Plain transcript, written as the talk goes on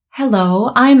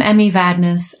Hello, I'm Emmy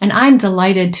Vadnais, and I'm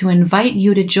delighted to invite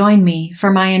you to join me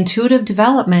for my Intuitive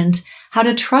Development How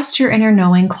to Trust Your Inner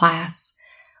Knowing class.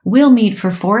 We'll meet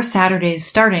for 4 Saturdays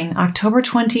starting October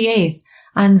 28th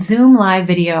on Zoom Live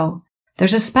Video.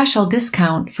 There's a special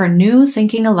discount for new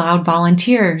Thinking Aloud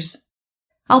volunteers.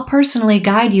 I'll personally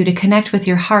guide you to connect with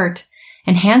your heart,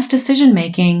 enhance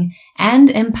decision-making,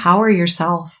 and empower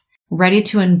yourself. Ready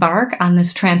to embark on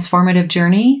this transformative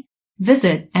journey?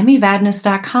 Visit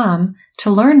emmyvadnais.com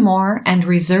to learn more and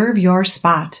reserve your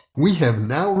spot. We have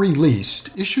now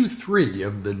released issue 3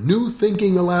 of the New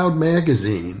Thinking Aloud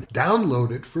magazine.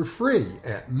 Download it for free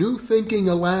at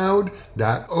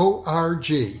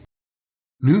newthinkingaloud.org.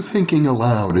 New Thinking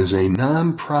Aloud is a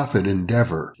non-profit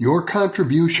endeavor. Your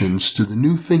contributions to the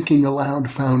New Thinking Aloud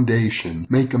Foundation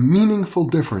make a meaningful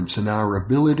difference in our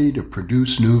ability to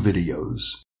produce new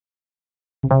videos.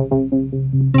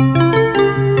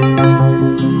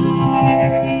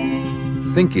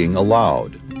 Thinking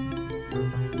Aloud.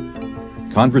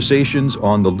 Conversations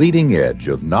on the leading edge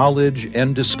of knowledge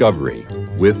and discovery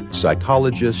with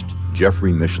psychologist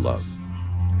Jeffrey Mishlove.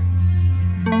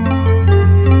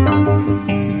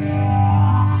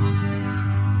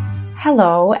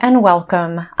 Hello and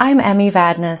welcome. I'm Emmy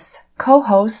Vadnais,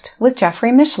 co-host with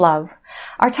Jeffrey Mishlove.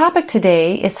 Our topic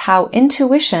today is how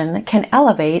intuition can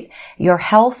elevate your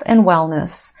health and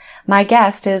wellness. My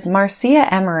guest is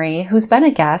Marcia Emery, who's been a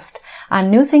guest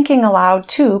on New Thinking Aloud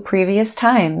 2 previous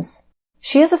times.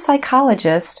 She is a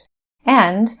psychologist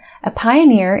and a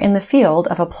pioneer in the field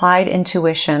of applied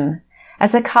intuition.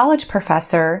 As a college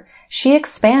professor, she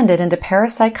expanded into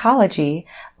parapsychology,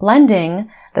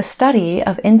 blending the study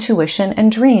of intuition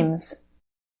and dreams.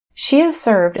 She has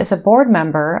served as a board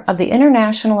member of the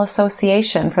International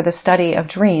Association for the Study of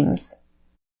Dreams.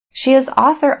 She is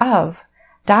author of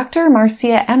Dr.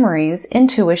 Marcia Emery's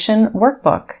Intuition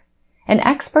Workbook, an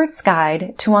expert's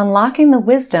guide to unlocking the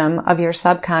wisdom of your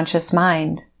subconscious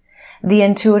mind, The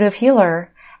Intuitive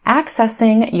Healer,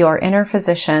 Accessing Your Inner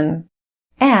Physician,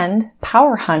 and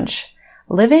Power Hunch,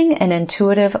 Living an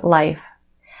Intuitive Life.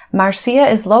 Marcia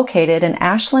is located in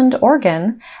Ashland,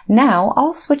 Oregon. Now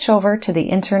I'll switch over to the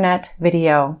internet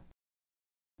video.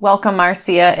 Welcome,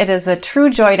 Marcia. It is a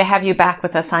true joy to have you back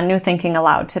with us on New Thinking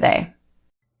Aloud today.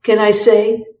 Can I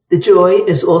say the joy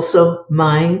is also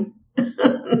mine?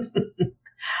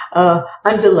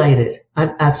 I'm delighted.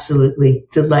 I'm absolutely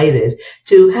delighted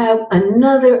to have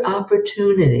another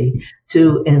opportunity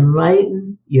to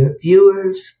enlighten your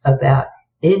viewers about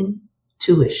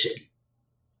intuition.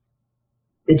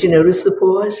 Did you notice the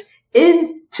pause?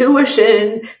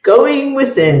 Intuition, going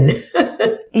within.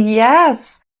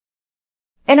 Yes.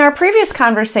 In our previous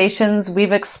conversations,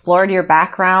 we've explored your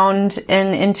background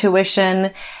in intuition.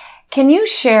 Can you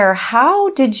share, how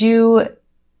did you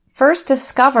first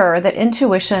discover that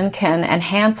intuition can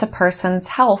enhance a person's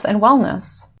health and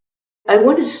wellness? I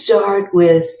want to start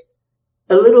with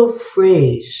a little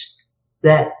phrase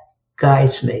that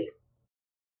guides me.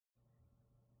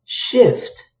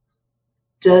 Shift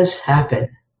does happen.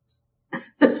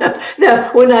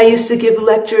 Now, when I used to give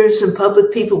lectures and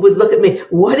public, people would look at me,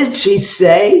 what did she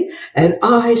say? And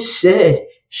I said,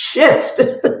 shift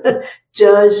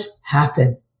does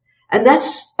happen. And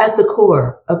that's at the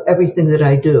core of everything that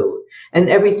I do and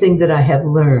everything that I have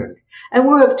learned. And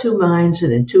we're of two minds,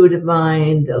 an intuitive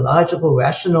mind, a logical,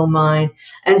 rational mind.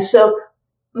 And so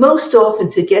most often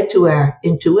to get to our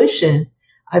intuition,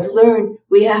 I've learned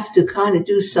we have to kind of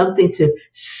do something to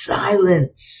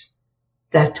silence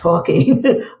that talking,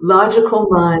 logical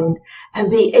mind and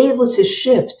be able to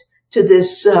shift to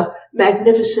this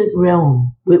magnificent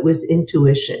realm with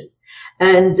intuition.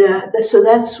 And so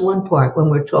that's one part when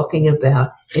we're talking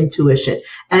about intuition.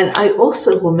 And I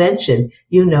also will mention,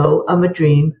 I'm a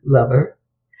dream lover.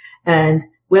 And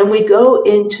when we go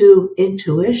into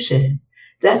intuition,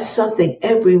 that's something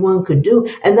everyone could do.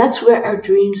 And that's where our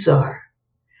dreams are.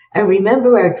 And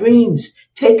remember, our dreams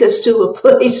take us to a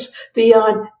place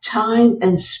beyond time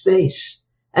and space.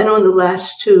 And on the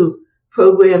last 2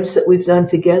 programs that we've done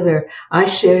together, I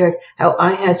shared how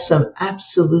I had some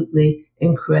absolutely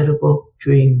incredible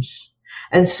dreams.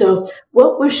 And so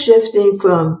what we're shifting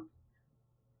from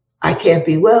I can't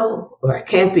be well or I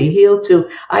can't be healed to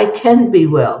I can be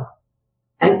well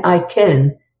and I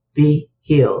can be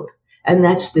healed. And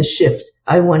that's the shift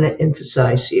I want to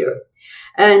emphasize here.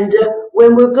 And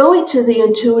when we're going to the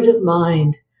intuitive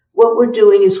mind, what we're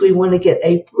doing is we want to get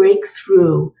a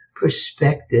breakthrough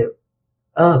perspective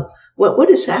of what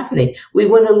is happening. We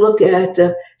want to look at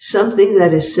something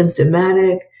that is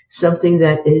symptomatic, something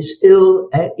that is ill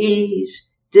at ease,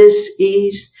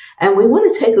 dis-ease, and we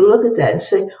want to take a look at that and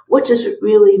say, what does it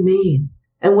really mean?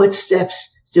 And what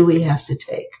steps do we have to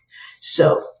take?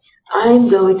 So I'm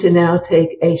going to now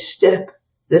take a step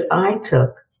that I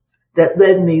took that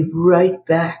led me right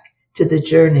back to the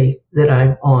journey that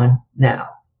I'm on now.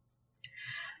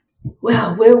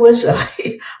 Well, where was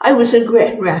I? I was in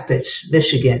Grand Rapids,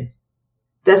 Michigan.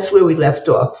 That's where we left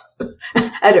off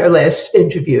at our last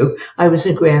interview. I was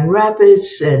in Grand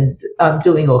Rapids, and I'm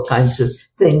doing all kinds of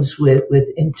things with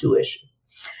intuition.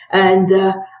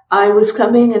 And I was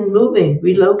coming and moving,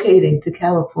 relocating to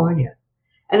California.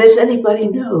 And as anybody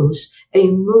knows, a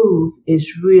move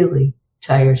is really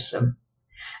tiresome.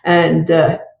 And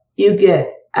you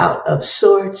get out of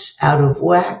sorts, out of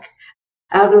whack,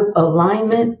 out of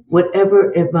alignment,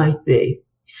 whatever it might be.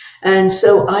 And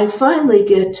so I finally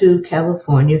get to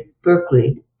California,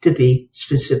 Berkeley, to be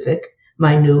specific,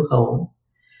 my new home.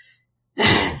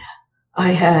 And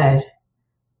I had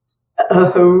a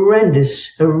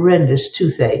horrendous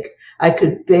toothache. I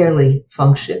could barely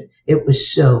function. It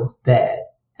was so bad.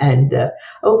 And,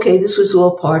 okay, this was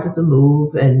all part of the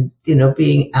move and,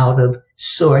 being out of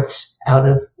sorts, out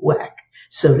of whack,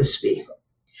 so to speak.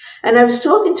 And I was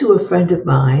talking to a friend of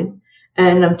mine,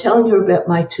 and I'm telling her about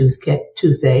my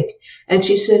toothache. And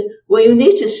she said, well, you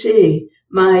need to see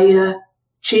my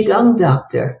Qigong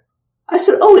doctor. I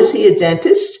said, oh, is he a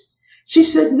dentist? She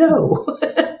said, no,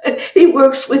 he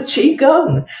works with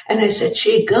Qigong. And I said,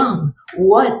 Qigong,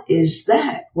 what is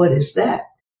that? What is that?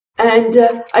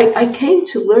 And I came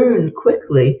to learn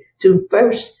quickly to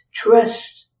first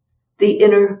trust the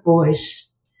inner voice,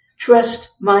 trust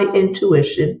my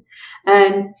intuition.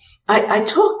 And I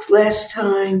talked last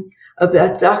time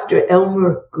about Dr.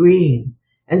 Elmer Green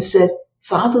and said,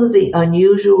 follow the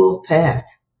unusual path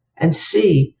and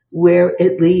see where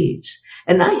it leads.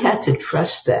 And I had to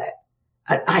trust that.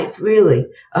 I really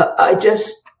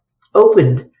just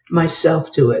opened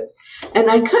myself to it. And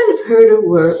I kind of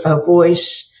heard a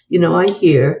voice, I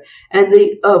hear, and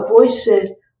the voice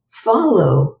said,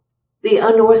 follow the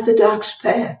unorthodox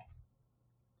path.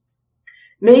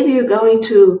 Maybe you're going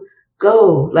to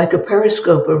go like a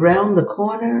periscope around the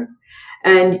corner,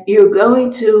 and you're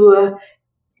going to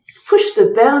push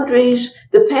the boundaries.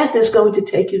 The path is going to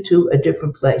take you to a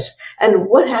different place. And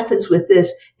what happens with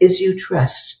this is you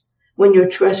trust when you're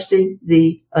trusting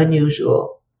the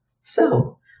unusual.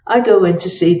 So I go in to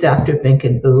see Dr.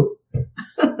 Binkenhu,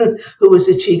 who was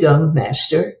a Qigong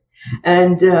master,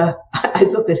 and I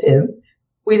look at him.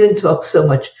 We didn't talk so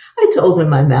much. I told him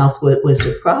my mouth was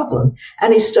a problem,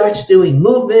 and he starts doing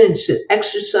movements and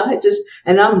exercises,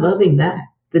 and I'm loving that.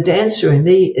 The dancer in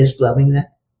me is loving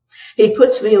that. He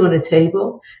puts me on a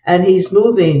table, and he's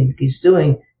moving. He's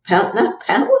doing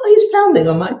he's pounding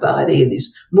on my body, and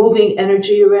he's moving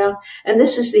energy around. And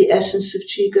this is the essence of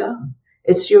Qigong.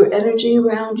 It's your energy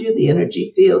around you, the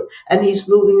energy field, and he's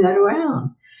moving that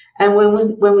around. And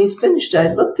when we finished,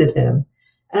 I looked at him,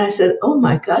 and I said, oh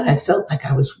my God, I felt like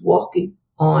I was walking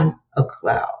on a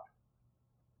cloud.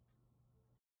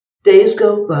 Days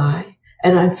go by,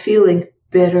 and I'm feeling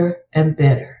better and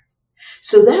better.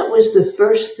 So that was the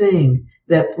first thing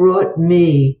that brought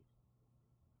me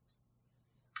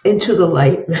into the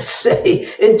light, let's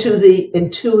say, into the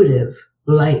intuitive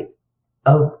light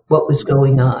of what was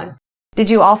going on. Did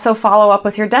you also follow up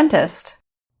with your dentist?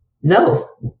 No.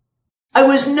 I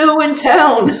was new in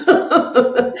town.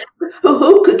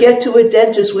 Who could get to a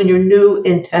dentist when you're new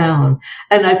in town?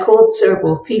 And I called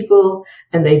several people,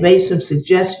 and they made some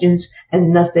suggestions,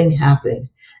 and nothing happened.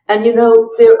 And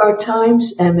there are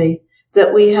times, Emmy,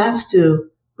 that we have to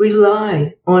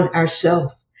rely on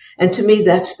ourselves. And to me,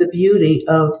 that's the beauty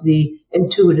of the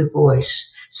intuitive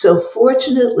voice. So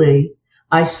fortunately,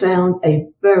 I found a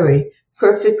very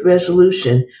perfect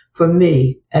resolution for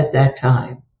me at that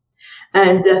time.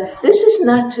 And this is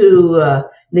not to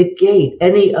negate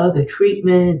any other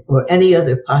treatment or any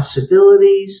other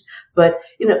possibilities, but,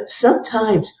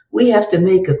 sometimes we have to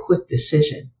make a quick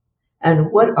decision.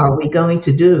 And what are we going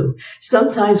to do?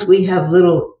 Sometimes we have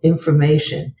little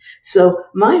information. So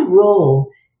my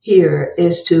role here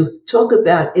is to talk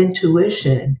about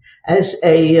intuition as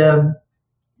a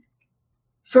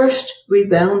first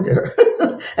rebounder,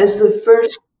 as the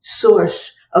first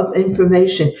source of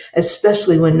information,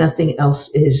 especially when nothing else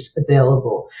is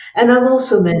available. And I'll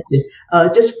also mention,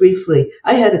 just briefly,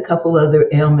 I had a couple other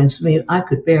ailments. I mean, I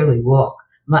could barely walk.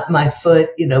 My foot,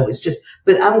 was just,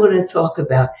 but I'm going to talk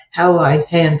about how I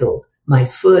handled my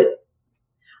foot.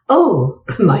 Oh,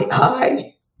 my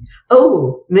eye.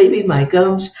 Oh, maybe my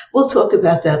gums. We'll talk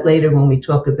about that later when we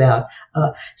talk about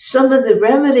some of the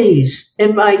remedies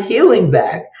in my healing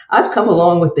bag. I've come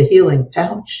along with the healing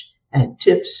pouch and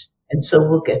tips, and so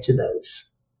we'll get to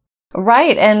those.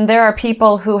 Right. And there are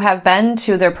people who have been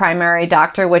to their primary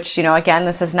doctor, which, again,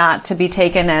 this is not to be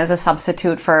taken as a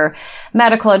substitute for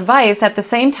medical advice. At the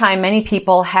same time, many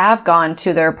people have gone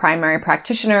to their primary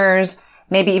practitioners,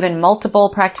 maybe even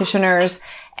multiple practitioners,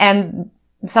 and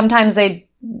sometimes they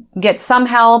get some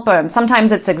help, or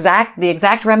sometimes it's the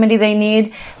exact remedy they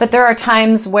need, but there are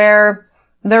times where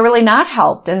they're really not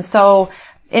helped. And so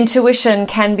intuition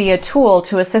can be a tool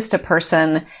to assist a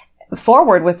person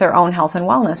forward with their own health and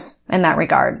wellness in that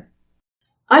regard.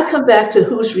 I come back to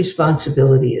whose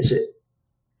responsibility is it?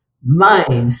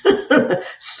 Mine.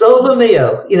 Solo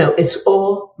mio. It's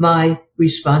all my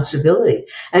responsibility.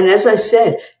 And as I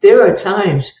said, there are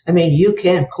times, you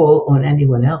can't call on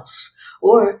anyone else.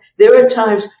 Or there are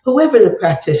times, whoever the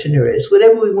practitioner is,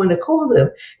 whatever we want to call them,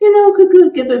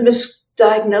 could give a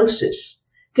misdiagnosis,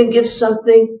 can give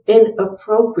something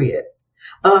inappropriate.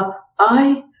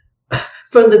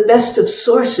 From the best of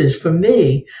sources for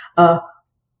me,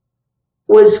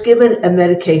 was given a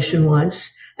medication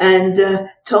once and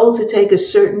told to take a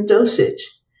certain dosage.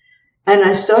 And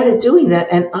I started doing that,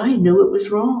 and I knew it was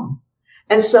wrong.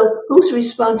 And so whose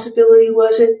responsibility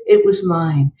was it? It was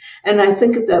mine. And I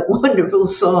think of that wonderful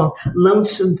song,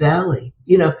 Lonesome Valley.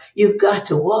 You've got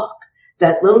to walk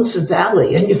that lonesome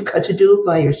valley, and you've got to do it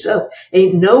by yourself.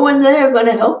 Ain't no one there going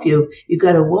to help you. You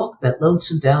got to walk that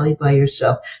lonesome valley by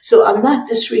yourself. So I'm not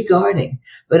disregarding,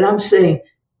 but I'm saying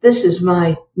this is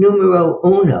my numero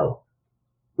uno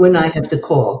when I have to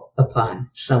call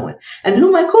upon someone. And who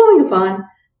am I calling upon?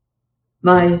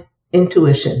 My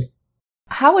intuition.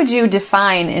 How would you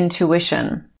define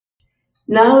intuition?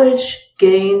 Knowledge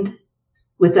gained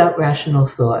without rational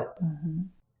thought. Mm-hmm.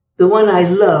 The one I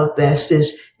love best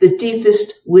is the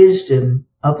deepest wisdom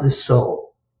of the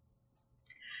soul.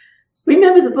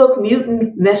 Remember the book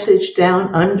Mutant Message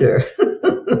Down Under?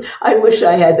 I wish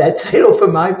I had that title for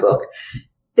my book.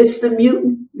 It's the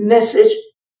Mutant Message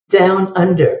Down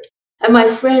Under. And my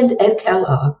friend Ed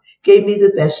Kellogg gave me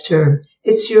the best term.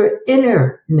 It's your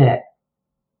inner net.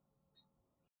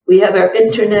 We have our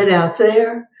internet out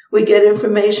there. We get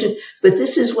information, but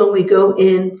this is when we go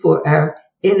in for our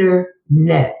inner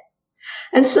net.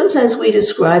 And sometimes we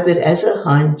describe it as a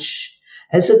hunch,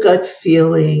 as a gut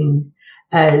feeling,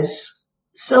 as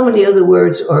so many other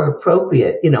words are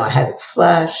appropriate. I had a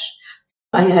flash,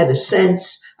 I had a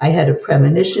sense, I had a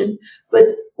premonition. But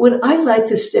what I like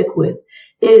to stick with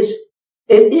is,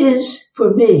 it is,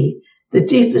 for me, the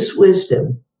deepest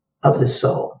wisdom of the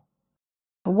soul.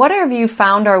 What have you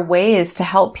found are ways to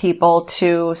help people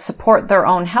to support their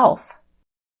own health?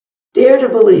 Dare to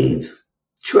believe,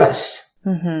 trust.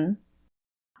 Mm-hmm.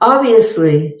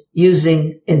 Obviously,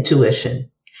 using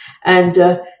intuition.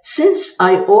 And since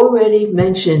I already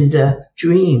mentioned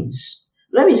dreams,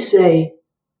 let me say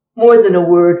more than a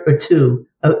word or two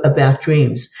about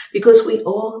dreams, because we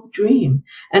all dream,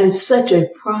 and it's such a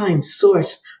prime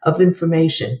source of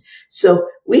information. So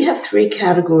we have three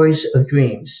categories of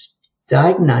dreams.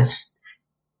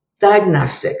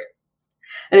 Diagnostic.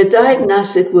 And a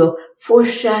diagnostic will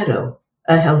foreshadow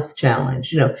a health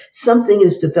challenge. Something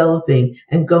is developing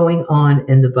and going on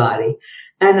in the body.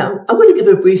 And I'm going to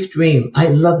give a brief dream. I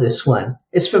love this one.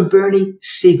 It's from Bernie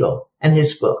Siegel and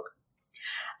his book.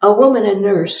 A woman, a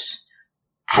nurse,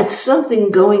 had something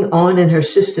going on in her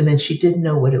system and she didn't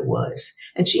know what it was.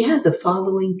 And she had the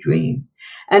following dream.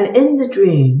 And in the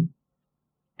dream,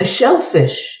 a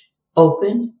shellfish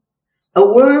opened, a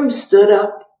worm stood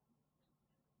up,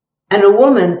 and a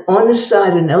woman on the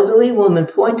side, an elderly woman,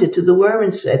 pointed to the worm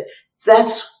and said,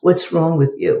 "That's what's wrong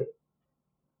with you."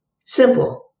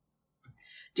 Simple.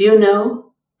 Do you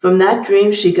know, from that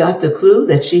dream she got the clue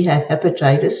that she had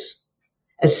hepatitis?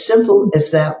 As simple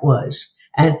as that was.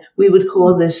 And we would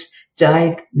call this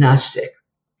diagnostic.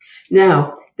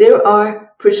 Now, there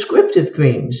are prescriptive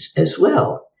dreams as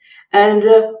well. And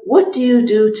what do you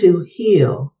do to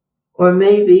heal, or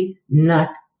maybe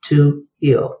not to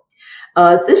heal?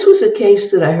 This was a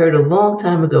case that I heard a long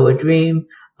time ago, a dream,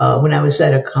 when I was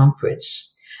at a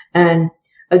conference. And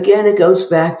again, it goes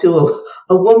back to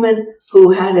a woman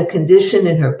who had a condition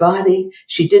in her body.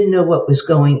 She didn't know what was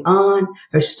going on.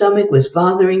 Her stomach was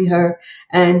bothering her.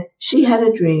 And she had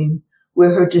a dream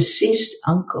where her deceased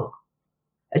uncle,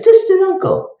 a distant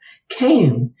uncle,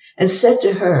 came and said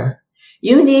to her,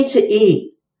 "You need to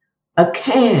eat a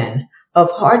can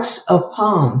of hearts of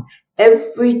palm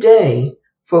every day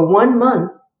for 1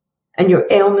 month, and your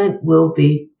ailment will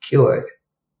be cured."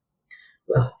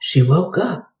 Well, she woke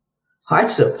up.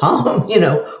 Hearts of palm,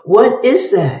 what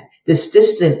is that? This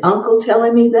distant uncle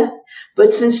telling me that?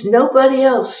 But since nobody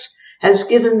else has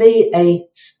given me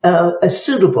a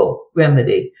suitable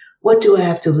remedy, what do I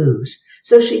have to lose?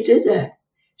 So she did that.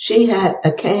 She had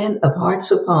a can of Hearts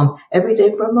of Palm every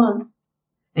day for a month.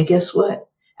 And guess what?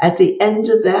 At the end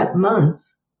of that month,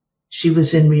 she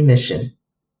was in remission.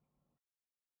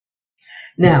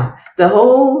 Now, the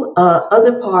whole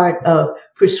other part of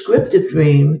prescriptive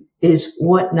dream is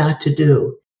what not to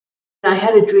do. I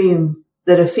had a dream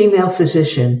that a female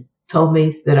physician told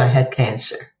me that I had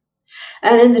cancer.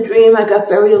 And in the dream, I got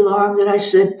very alarmed and I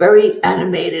said, very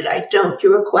animated, I don't,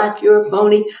 you're a quack, you're a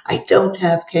phony, I don't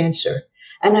have cancer.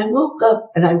 And I woke up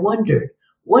and I wondered,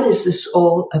 what is this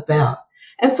all about?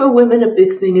 And for women, a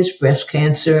big thing is breast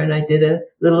cancer. And I did a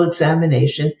little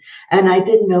examination and I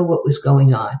didn't know what was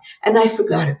going on. And I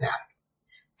forgot about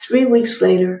it. 3 weeks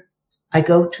later, I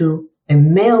go to a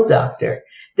male doctor.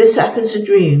 This happens in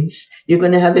dreams. You're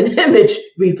going to have an image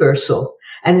reversal.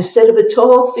 And instead of a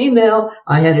tall female,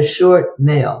 I had a short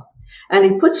male. And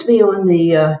he puts me on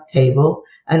the table.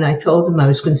 And I told him I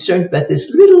was concerned about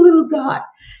this little dot.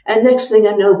 And next thing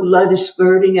I know, blood is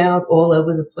spurting out all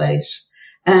over the place.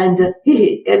 And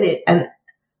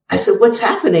I said, what's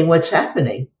happening? What's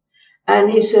happening? And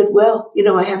he said, well,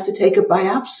 I have to take a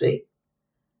biopsy.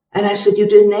 And I said, you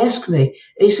didn't ask me.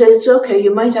 He said, it's okay.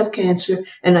 You might have cancer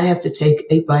and I have to take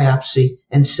a biopsy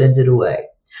and send it away.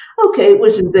 Okay. It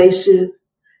was invasive.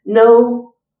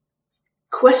 No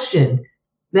question.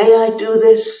 May I do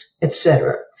this?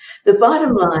 Etc. The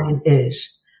bottom line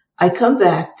is I come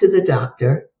back to the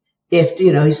doctor. If,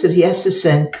 he said he has to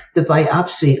send the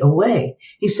biopsy away.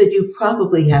 He said, you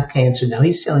probably have cancer now.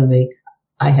 He's telling me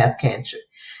I have cancer.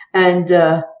 And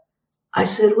I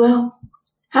said, well,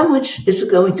 how much is it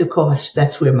going to cost?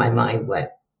 That's where my mind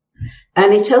went.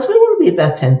 And he tells me it will be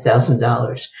about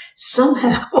 $10,000.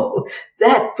 Somehow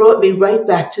that brought me right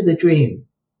back to the dream.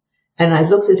 And I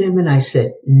looked at him and I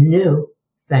said, no,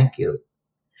 thank you.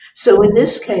 So in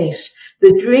this case,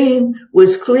 the dream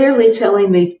was clearly telling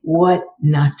me what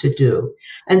not to do.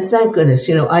 And thank goodness,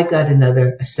 I got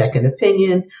a second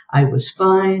opinion. I was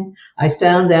fine. I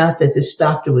found out that this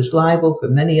doctor was liable for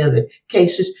many other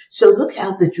cases. So look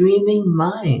how the dreaming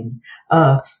mind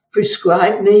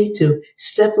prescribed me to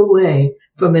step away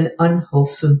from an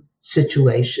unwholesome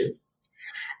situation.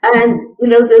 And,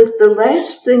 the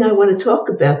last thing I want to talk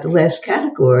about, the last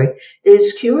category,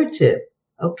 is curative.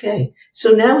 Okay,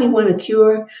 so now we want to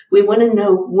cure. We want to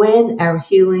know when our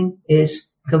healing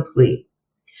is complete.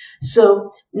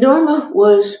 So Norma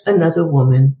was another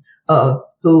woman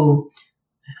who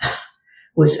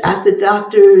was at the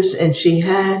doctor's and she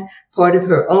had part of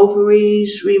her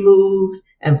ovaries removed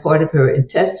and part of her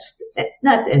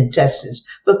not intestines,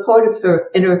 but part of her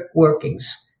inner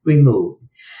workings removed.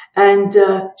 And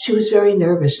she was very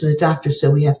nervous and the doctor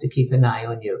said, we have to keep an eye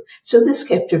on you. So this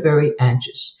kept her very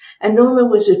anxious. And Norma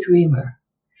was a dreamer.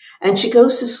 And she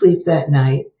goes to sleep that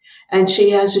night and she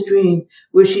has a dream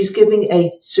where she's giving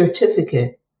a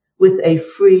certificate with a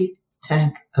free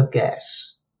tank of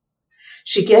gas.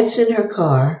 She gets in her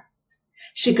car.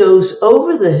 She goes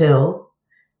over the hill.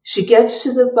 She gets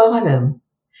to the bottom.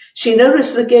 She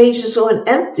noticed the gauge is on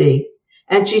empty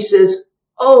and she says,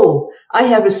 oh, I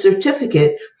have a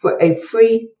certificate for a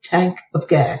free tank of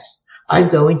gas. I'm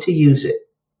going to use it.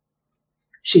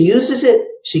 She uses it.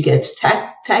 She gets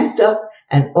tanked up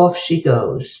and off she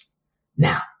goes.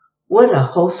 Now, what a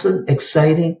wholesome,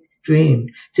 exciting dream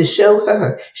to show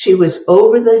her she was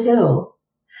over the hill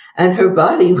and her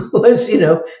body was,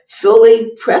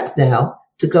 fully prepped now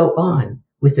to go on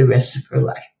with the rest of her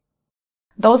life.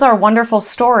 Those are wonderful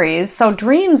stories. So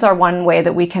dreams are one way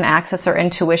that we can access our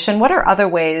intuition. What are other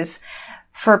ways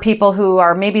for people who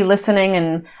are maybe listening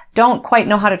and don't quite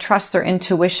know how to trust their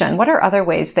intuition? What are other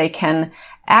ways they can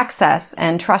access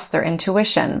and trust their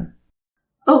intuition?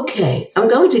 Okay, I'm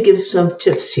going to give some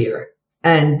tips here.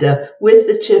 And with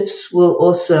the tips, we'll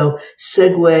also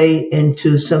segue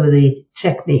into some of the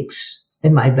techniques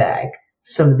in my bag,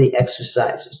 some of the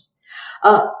exercises.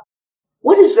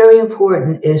 What is very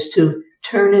important is to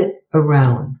turn it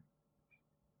around.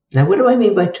 Now, what do I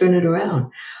mean by turn it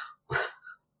around?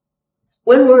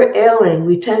 When we're ailing,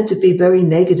 we tend to be very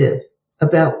negative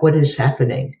about what is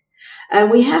happening.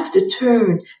 And we have to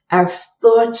turn our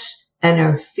thoughts and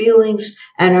our feelings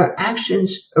and our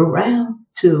actions around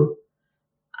to,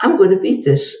 I'm going to beat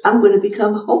this. I'm going to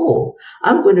become whole.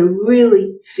 I'm going to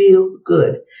really feel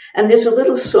good. And there's a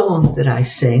little song that I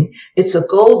sing. It's a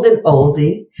golden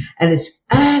oldie, and it's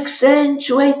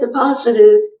accentuate the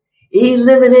positive,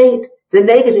 eliminate the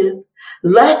negative,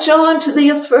 latch on to the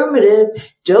affirmative,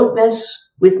 don't mess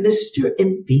with Mr.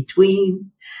 In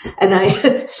Between. And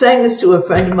I sang this to a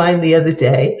friend of mine the other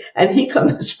day, and he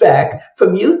comes back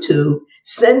from YouTube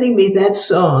sending me that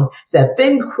song that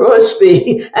Bing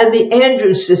Crosby and the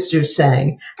Andrews sisters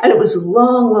sang. And it was a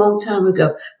long, long time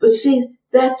ago. But see,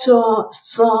 that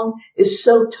song is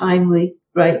so timely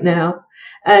right now.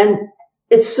 And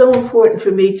it's so important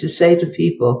for me to say to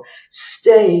people,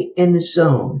 stay in the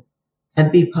zone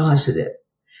and be positive.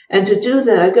 And to do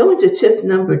that, I go into tip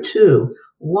number 2,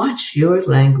 watch your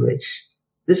language.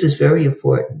 This is very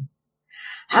important.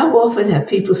 How often have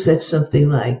people said something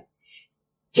like,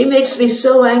 he makes me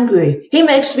so angry, he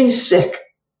makes me sick.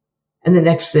 And the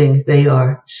next thing, they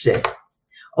are sick.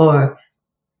 Or,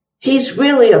 he's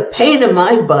really a pain in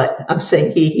my butt. I'm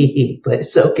saying he, but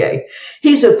it's okay.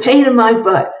 He's a pain in my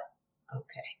butt.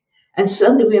 Okay. And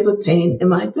suddenly we have a pain in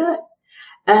my butt.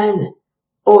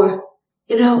 Or,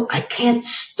 I can't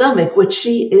stomach what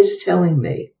she is telling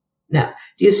me. Now,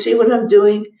 do you see what I'm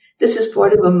doing? This is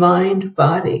part of a mind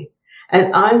body.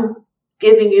 And I'm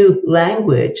giving you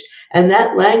language, and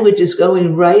that language is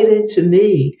going right into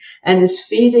me and is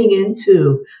feeding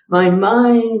into my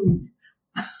mind,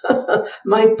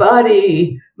 my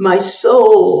body, my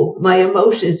soul, my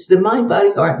emotions, the mind,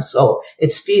 body, heart, and soul.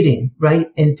 It's feeding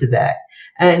right into that.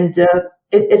 And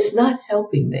it's not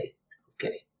helping me.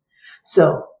 Okay.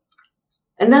 So,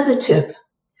 another tip,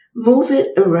 move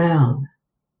it around.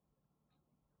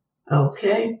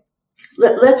 Okay?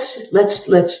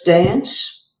 Let's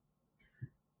dance.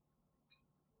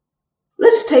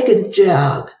 Let's take a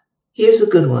jog. Here's a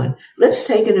good one. Let's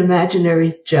take an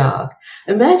imaginary jog.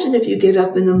 Imagine if you get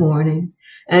up in the morning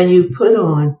and you put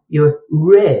on your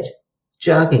red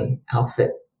jogging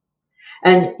outfit.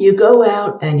 And you go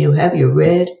out and you have your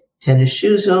red tennis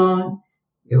shoes on.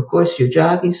 Of course, your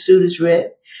jogging suit is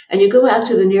red. And you go out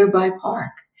to the nearby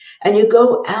park. And you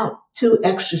go out to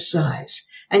exercise.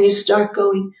 And you start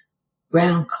going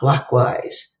round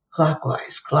clockwise.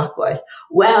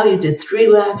 Wow, you did 3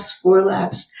 laps, 4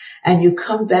 laps, and you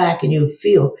come back and you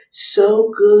feel so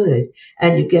good.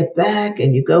 And you get back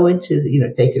and you go into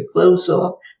take your clothes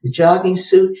off, the jogging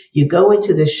suit, you go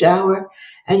into the shower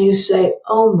and you say,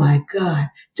 oh my God,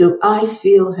 do I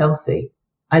feel healthy?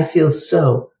 I feel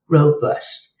so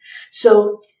robust.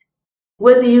 So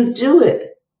whether you do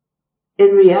it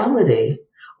in reality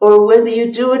or whether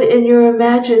you do it in your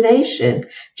imagination,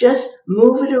 just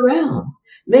move it around.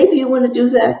 Maybe you want to do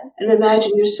that and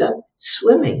imagine yourself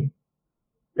swimming.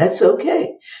 That's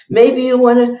okay. Maybe you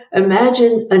want to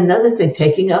imagine another thing,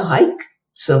 taking a hike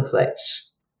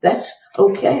someplace. That's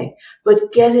okay.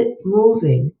 But get it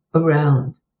moving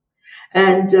around.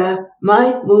 And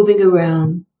my moving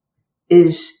around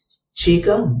is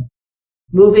Qigong,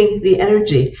 moving the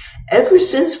energy. Ever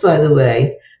since, by the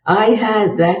way, I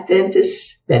had that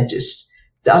dentist,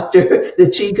 doctor, the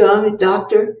Qigong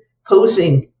doctor,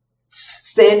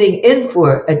 standing in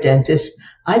for a dentist,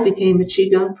 I became a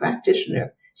Qigong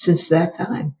practitioner since that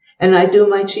time. And I do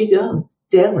my Qigong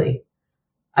daily.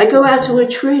 I go out to a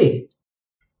tree.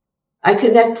 I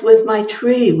connect with my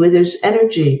tree where there's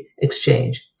energy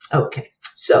exchange. Okay,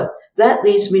 so that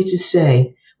leads me to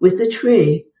say, with the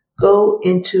tree, go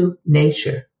into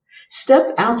nature.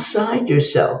 Step outside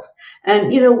yourself.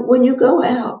 And, when you go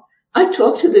out, I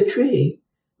talk to the tree.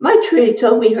 My tree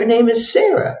told me her name is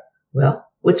Sarah. Well,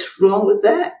 what's wrong with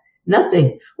that?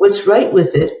 Nothing. What's right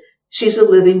with it? She's a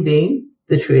living being,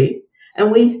 the tree,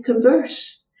 and we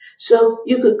converse. So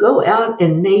you could go out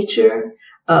in nature,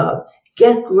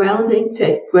 get grounded,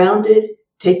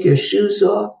 take your shoes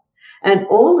off, and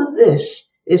all of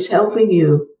this is helping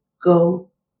you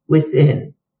go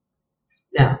within.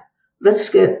 Now, let's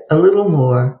get a little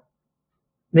more,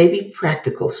 maybe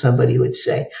practical, somebody would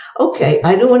say. Okay,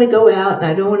 I don't want to go out and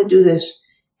I don't want to do this.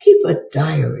 Keep a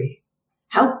diary.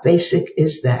 How basic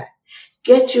is that?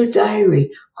 Get your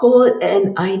diary. Call it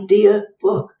an idea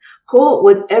book. Call it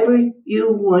whatever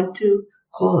you want to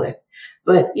call it.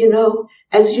 But,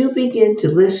 as you begin to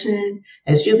listen,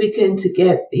 as you begin to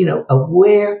get,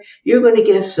 aware, you're going to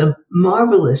get some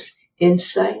marvelous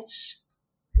insights,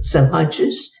 some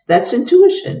hunches. That's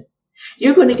intuition.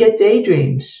 You're going to get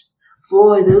daydreams.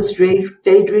 Boy, those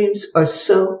daydreams are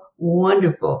so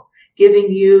wonderful,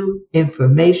 giving you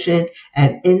information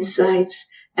and insights.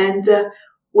 And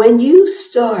when you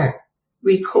start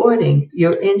recording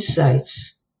your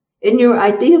insights in your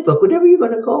idea book, whatever you're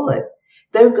going to call it,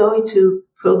 they're going to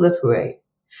proliferate.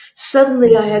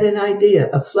 Suddenly I had an idea,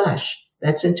 a flash.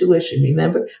 That's intuition.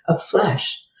 Remember? A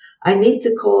flash. I need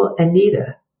to call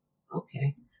Anita.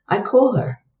 Okay. I call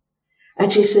her.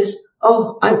 And she says,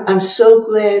 oh, I'm so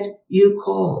glad you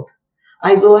called.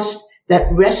 I lost that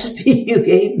recipe you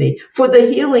gave me for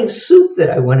the healing soup that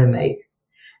I want to make.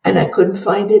 And I couldn't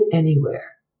find it anywhere.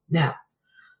 Now,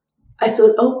 I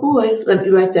thought, oh boy, let me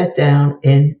write that down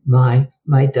in my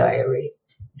diary.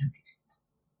 Okay.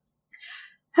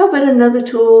 How about another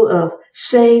tool of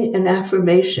saying an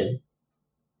affirmation?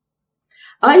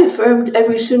 I affirmed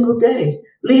every single day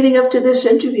leading up to this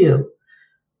interview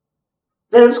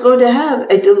that I was going to have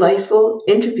a delightful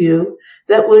interview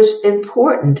that was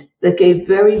important, that gave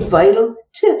very vital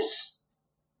tips.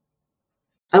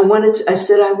 I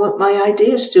said I want my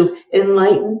ideas to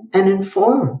enlighten and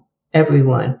inform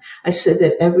everyone. I said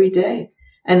that every day.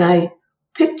 And I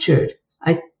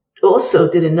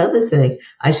also did another thing.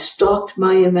 I stalked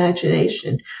my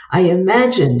imagination. I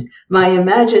imagined my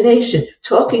imagination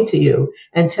talking to you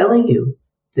and telling you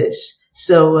this.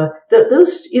 So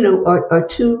those, are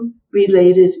two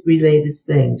related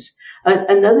things.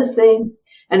 Another thing,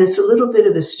 and it's a little bit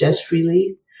of a stress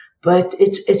relief, but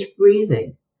it's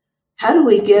breathing. How do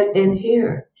we get in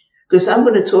here? Because I'm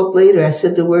going to talk later. I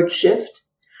said the word shift.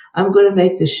 I'm going to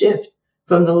make the shift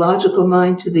from the logical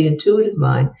mind to the intuitive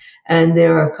mind. And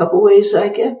there are a couple ways I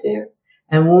get there.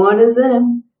 And one of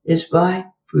them is by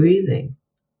breathing.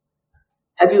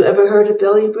 Have you ever heard of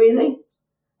belly breathing?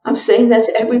 I'm saying that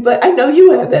to everybody. I know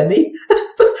you have, Emmy.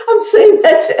 I'm saying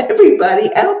that to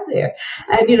everybody out there.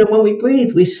 And, when we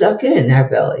breathe, we suck in our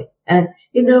belly. And,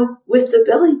 with the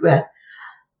belly breath,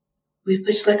 we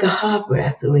push like a ha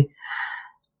breath, and we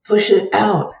push it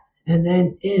out and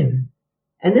then in.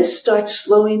 And this starts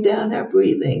slowing down our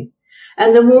breathing.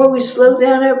 And the more we slow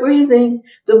down our breathing,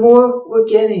 the more we're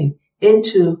getting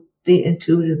into the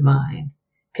intuitive mind.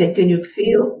 Can you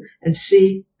feel and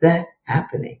see that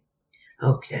happening?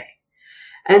 Okay.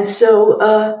 And so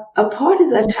a part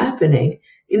of that happening,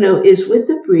 is with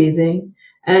the breathing.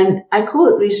 And I call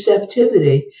it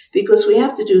receptivity because we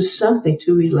have to do something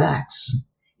to relax.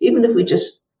 Even if we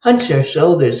just hunch our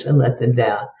shoulders and let them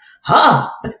down.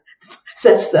 Ha!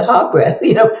 That's the ha breath,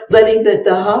 letting the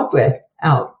ha breath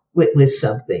out with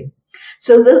something.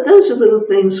 So those are little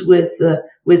things with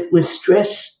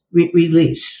stress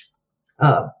release.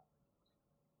 Now,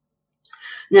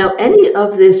 any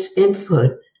of this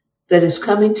input that is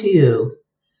coming to you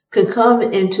can come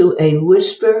into a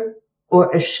whisper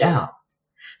or a shout.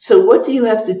 So what do you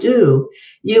have to do?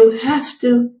 You have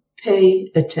to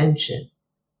pay attention.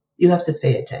 You have to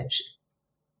pay attention.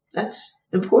 That's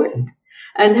important.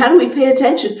 And how do we pay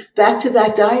attention? Back to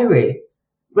that diary.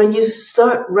 When you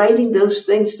start writing those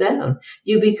things down,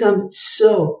 you become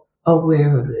so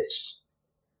aware of this.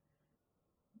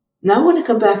 Now I want to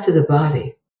come back to the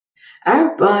body.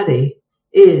 Our body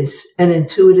is an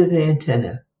intuitive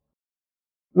antenna.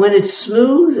 When it's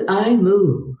smooth, I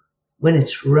move. When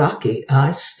it's rocky,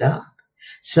 I stop.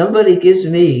 Somebody gives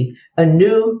me a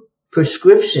new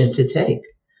prescription to take.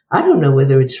 I don't know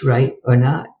whether it's right or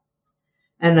not.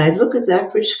 And I look at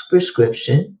that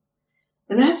prescription,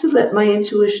 and I have to let my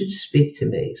intuition speak to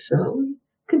me. So we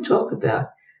can talk about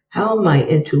how my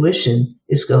intuition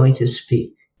is going to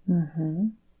speak. Mm-hmm.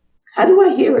 How do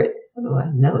I hear it? How do I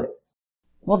know it?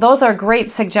 Well, those are great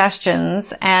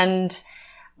suggestions. And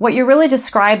what you're really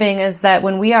describing is that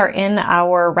when we are in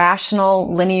our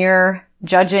rational, linear,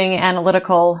 judging,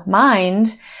 analytical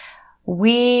mind,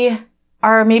 we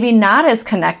are maybe not as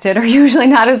connected or usually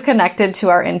not as connected to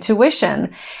our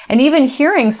intuition. And even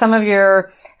hearing some of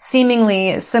your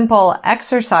seemingly simple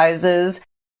exercises,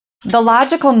 the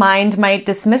logical mind might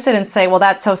dismiss it and say, well,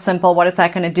 that's so simple. What is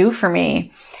that going to do for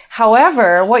me?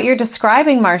 However, what you're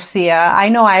describing, Marcia, I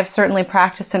know I've certainly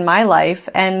practiced in my life,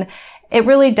 and it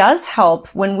really does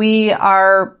help when we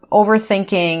are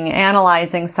overthinking,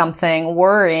 analyzing something,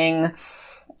 worrying,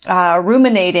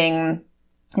 ruminating,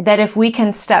 that if we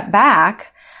can step back,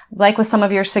 like with some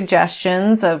of your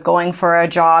suggestions of going for a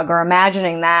jog or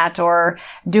imagining that, or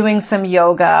doing some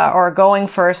yoga or going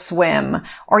for a swim,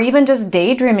 or even just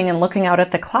daydreaming and looking out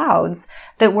at the clouds,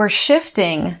 that we're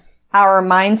shifting our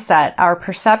mindset, our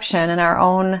perception, and our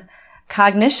own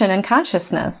cognition and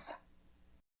consciousness.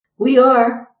 We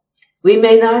are. We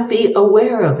may not be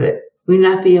aware of it. We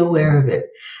not be aware of it.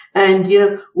 And,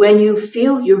 when you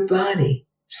feel your body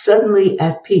suddenly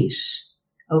at peace,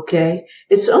 okay,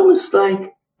 it's almost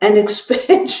like an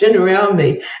expansion around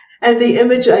me. And the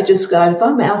image I just got, if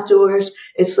I'm outdoors,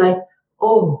 it's like,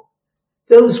 oh,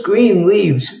 those green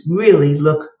leaves really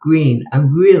look green.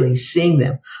 I'm really seeing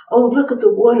them. Oh, look at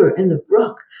the water in the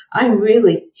brook. I'm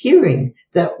really hearing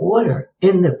that water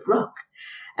in the brook.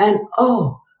 And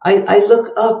oh, I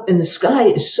look up and the sky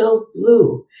is so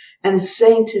blue and it's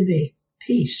saying to me,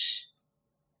 peace.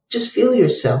 Just feel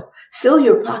yourself. Fill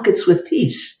your pockets with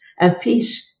peace, and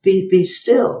peace be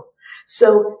still.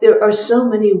 So there are so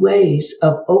many ways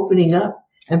of opening up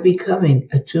and becoming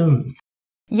attuned.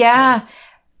 Yeah.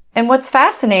 And what's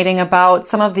fascinating about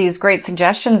some of these great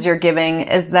suggestions you're giving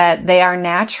is that they are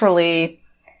naturally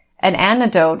an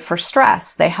antidote for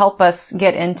stress. They help us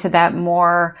get into that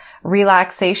more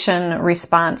relaxation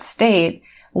response state,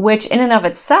 which in and of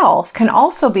itself can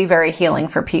also be very healing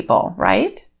for people,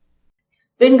 right?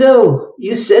 Bingo!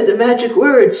 You said the magic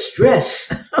word,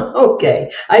 stress.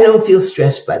 Okay. I don't feel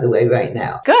stressed, by the way, right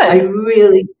now. Good. I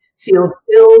really feel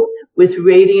filled with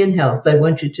radiant health. I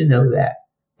want you to know that.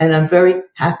 And I'm very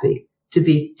happy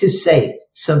to say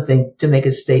something, to make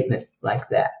a statement like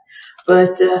that.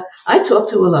 But I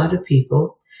talk to a lot of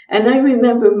people, and I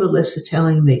remember Melissa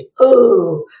telling me,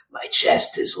 oh, my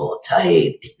chest is all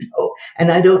tight,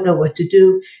 and I don't know what to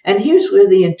do. And here's where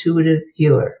the intuitive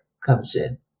healer comes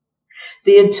in.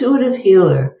 The intuitive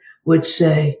healer would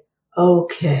say,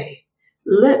 okay,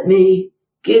 let me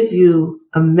give you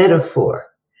a metaphor.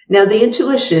 Now, the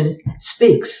intuition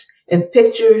speaks in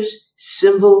pictures,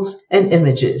 symbols, and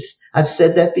images. I've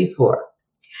said that before.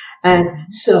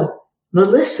 And so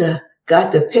Melissa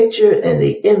got the picture and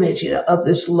the image, of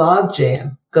this log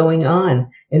jam going on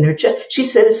in her chest. She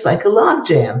said it's like a log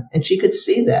jam, and she could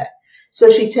see that. So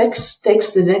she takes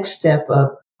the next step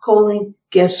of calling,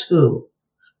 guess who?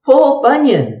 Paul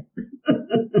Bunyan,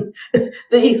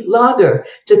 the logger,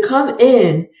 to come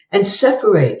in and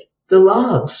separate the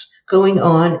logs going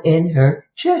on in her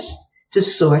chest to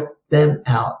sort them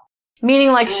out.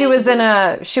 Meaning like she was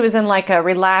in like a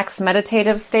relaxed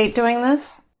meditative state doing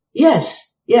this? Yes.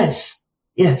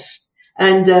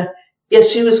 And yes,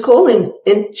 she was calling,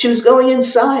 and she was going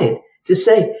inside to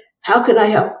say, how can I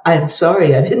help? I'm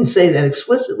sorry, I didn't say that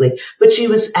explicitly, but she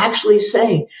was actually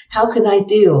saying, how can I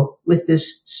deal with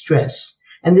this stress?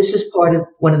 And this is part of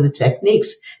one of the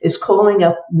techniques, is calling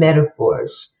up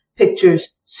metaphors, pictures,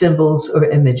 symbols, or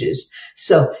images.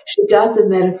 So she got the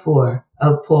metaphor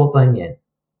of Paul Bunyan,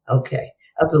 okay,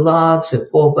 of the logs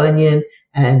of Paul Bunyan,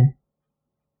 and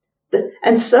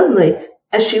suddenly,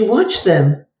 as she watched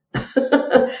them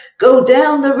go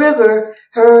down the river,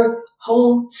 her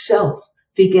whole self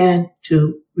began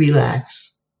to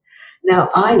relax. Now,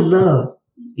 I love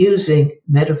using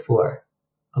metaphor,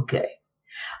 okay?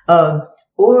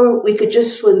 Or we could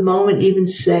just for the moment even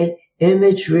say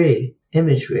imagery.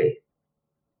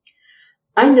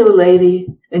 I knew a lady,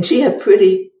 and she had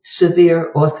pretty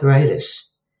severe arthritis.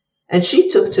 And she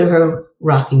took to her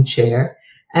rocking chair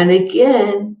and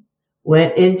again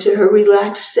went into her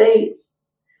relaxed state,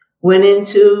 went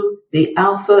into the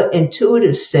alpha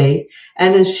intuitive state.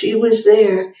 And as she was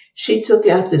there, she took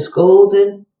out this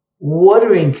golden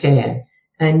watering can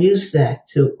and used that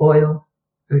to oil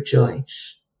her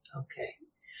joints. Okay.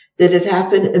 Did it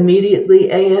happen immediately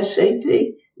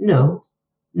ASAP? No.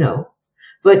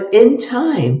 But in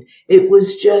time, it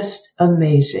was just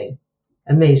amazing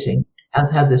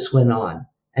how this went on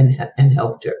and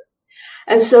helped her.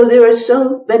 And so there are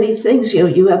so many things.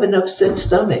 You have an upset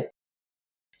stomach.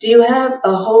 Do you have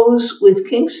a hose with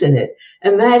kinks in it?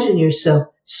 Imagine yourself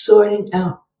sorting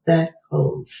out that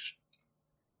hose.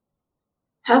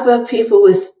 How about people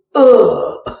with,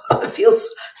 I feel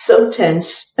so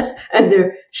tense and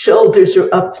their shoulders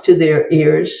are up to their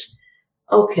ears?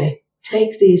 Okay,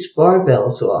 take these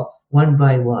barbells off one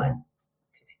by one.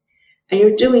 And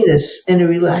you're doing this in a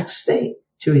relaxed state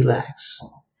to relax.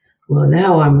 Well,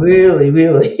 now I'm really,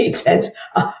 really tense.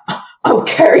 I'm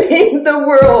carrying the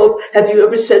world. Have you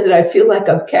ever said that I feel like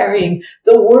I'm carrying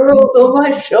the world on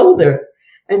my shoulder?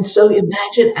 And so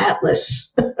imagine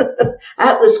Atlas.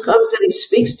 Atlas comes and he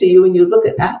speaks to you, and you look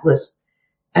at Atlas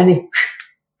and he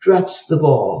drops the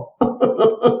ball.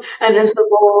 And as the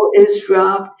ball is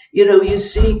dropped, you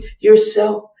see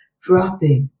yourself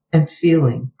dropping and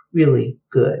feeling really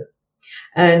good.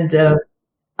 And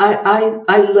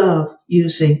I love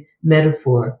using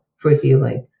metaphor for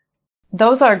healing.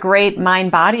 Those are great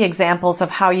mind-body examples of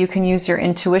how you can use your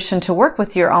intuition to work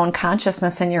with your own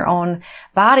consciousness and your own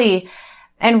body.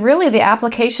 And really, the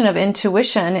application of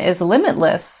intuition is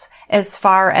limitless as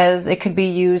far as it could be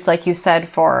used, like you said,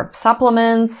 for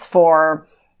supplements, for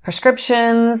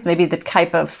prescriptions, maybe the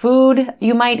type of food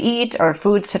you might eat or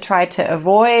foods to try to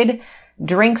avoid,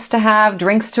 drinks to have,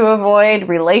 drinks to avoid,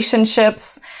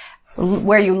 relationships,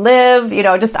 where you live,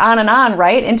 just on and on,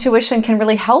 right? Intuition can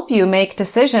really help you make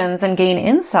decisions and gain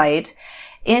insight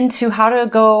into how to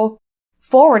go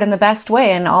forward in the best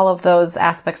way in all of those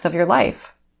aspects of your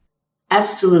life.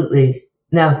 Absolutely.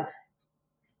 Now,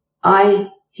 I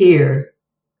hear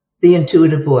the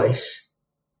intuitive voice.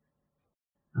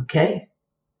 Okay?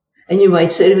 And you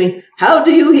might say to me, how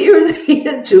do you hear the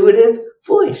intuitive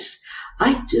voice?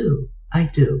 I do.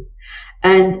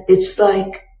 And it's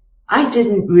like, I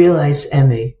didn't realize,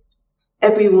 Emmy,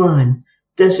 everyone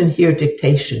doesn't hear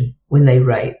dictation when they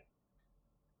write.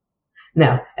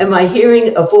 Now, am I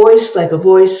hearing a voice like a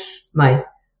voice, my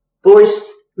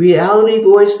voice, reality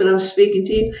voice that I'm speaking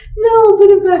to you? No,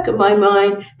 but in the back of my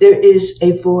mind, there is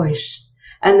a voice.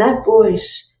 And that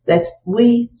voice, that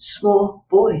wee, small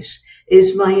voice,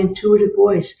 is my intuitive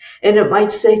voice. And it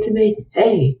might say to me,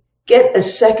 hey, get a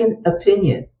second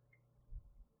opinion.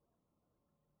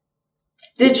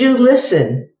 Did you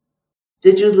listen?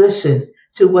 Did you listen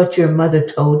to what your mother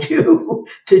told you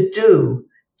to do,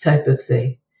 type of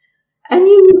thing? And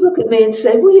you would look at me and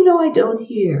say, well, I don't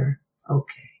hear.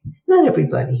 Okay, not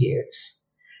everybody hears.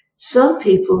 Some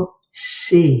people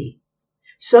see.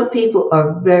 Some people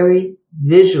are very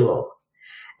visual.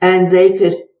 And they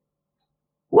could,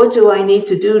 what do I need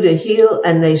to do to heal?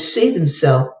 And they see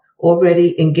themselves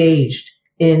already engaged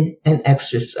in an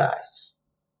exercise.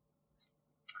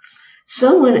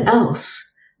 Someone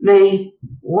else may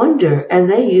wonder, and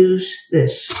they use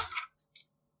this.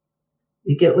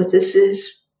 You get what this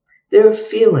is? They're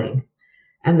feeling,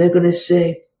 and they're going to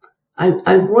say,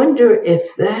 I wonder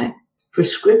if that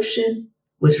prescription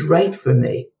was right for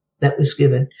me that was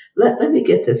given. Let me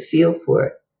get the feel for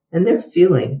it. And they're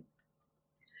feeling.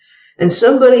 And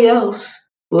somebody else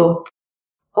will,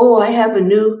 I have a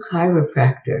new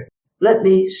chiropractor. Let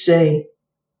me say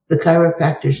the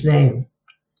chiropractor's name.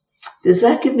 Does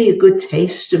that give me a good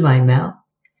taste to my mouth?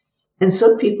 And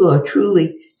some people are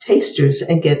truly tasters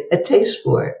and get a taste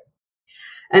for it.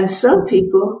 And some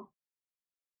people,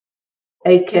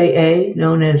 AKA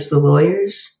known as the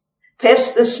lawyers,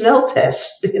 pass the smell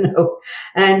test,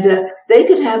 and they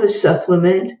could have a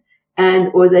supplement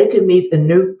or they could meet a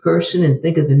new person and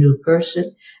think of the new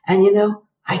person. And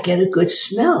I get a good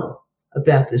smell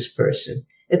about this person.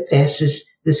 It passes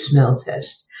the smell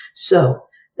test. So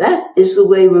that is the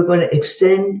way we're going to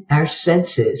extend our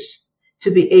senses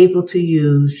to be able to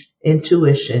use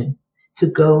intuition to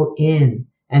go in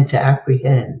and to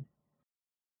apprehend.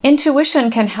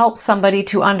 Intuition can help somebody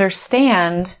to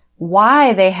understand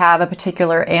why they have a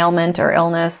particular ailment or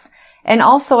illness, and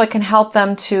also it can help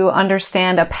them to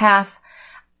understand a path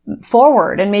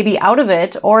forward and maybe out of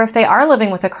it, or if they are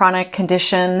living with a chronic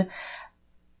condition,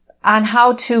 on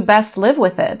how to best live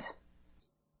with it.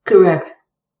 Correct.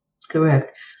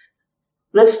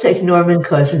 Let's take Norman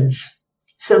Cousins.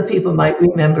 Some people might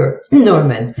remember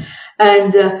Norman.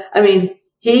 And,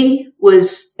 he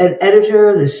was an editor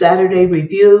of the Saturday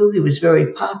Review. He was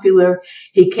very popular.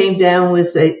 He came down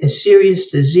with a serious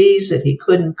disease that he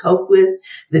couldn't cope with.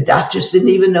 The doctors didn't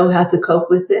even know how to cope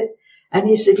with it. And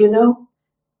he said,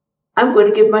 I'm going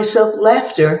to give myself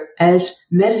laughter as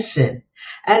medicine.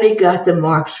 And he got the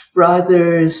Marx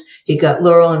Brothers. He got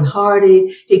Laurel and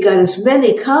Hardy. He got as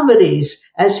many comedies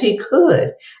as he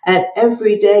could. And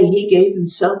every day he gave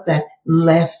himself that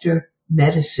laughter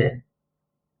medicine.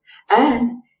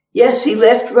 And yes, he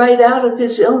left right out of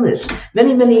his illness.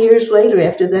 Many, many years later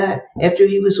after that, after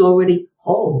he was already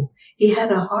whole, he had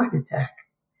a heart attack.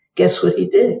 Guess what he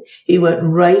did? He went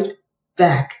right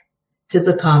back to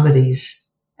the comedies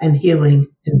and healing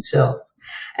himself.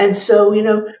 And so,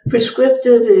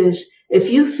 prescriptive is if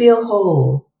you feel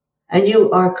whole and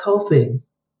you are coping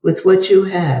with what you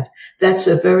have, that's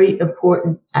a very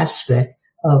important aspect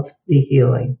of the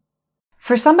healing.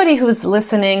 For somebody who's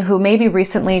listening who maybe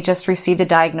recently just received a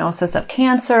diagnosis of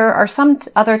cancer or some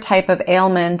other type of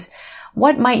ailment,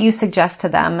 what might you suggest to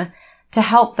them to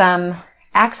help them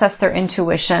access their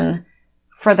intuition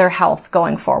for their health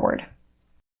going forward?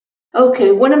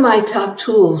 Okay, one of my top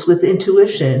tools with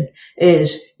intuition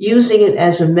is using it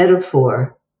as a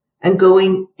metaphor and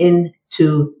going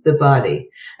into the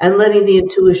body and letting the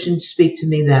intuition speak to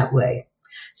me that way.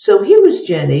 So here was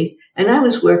Jenny, and I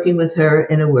was working with her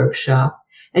in a workshop,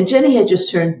 and Jenny had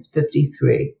just turned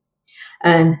 53.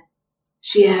 And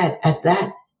she had, at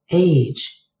that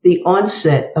age, the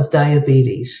onset of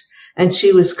diabetes, and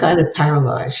she was kind of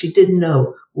paralyzed. She didn't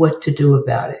know what to do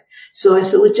about it. So I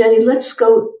said, well, Jenny, let's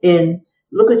go in,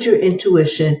 look at your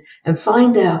intuition, and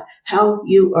find out how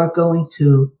you are going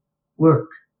to work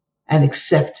and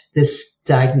accept this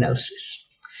diagnosis.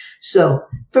 So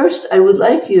first, I would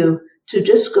like you to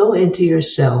just go into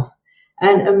yourself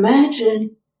and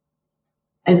imagine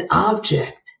an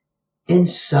object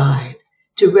inside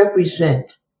to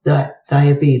represent the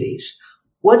diabetes.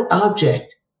 What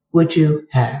object would you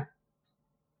have?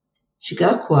 She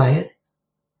got quiet.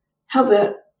 How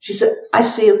about, she said, I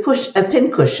see a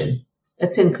pincushion.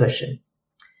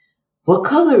 What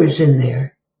color is in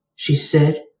there? She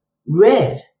said,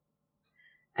 red.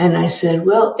 And I said,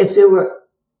 well,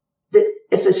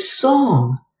 if a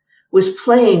song was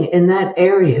playing in that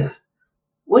area,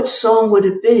 what song would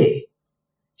it be?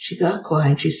 She got quiet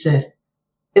and she said,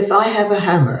 If I Have a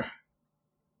Hammer.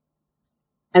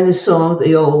 And the song,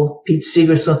 the old Pete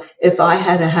Seeger song, If I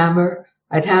Had a Hammer,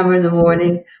 I'd hammer in the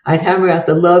morning. I'd hammer out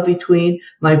the love between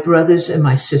my brothers and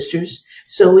my sisters.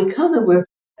 So we come and we're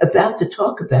about to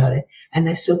talk about it. And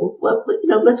I said, well,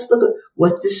 let's look at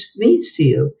what this means to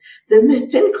you. The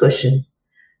pincushion.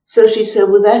 So she said,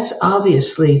 well, that's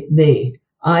obviously me.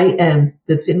 I am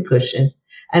the pincushion.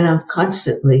 And I'm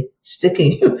constantly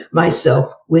sticking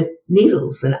myself with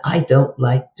needles. And I don't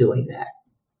like doing that.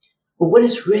 Well, what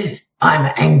is red?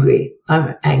 I'm angry.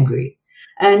 I'm angry.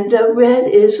 And red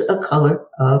is a color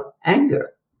of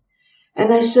anger.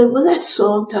 And I said, well, that's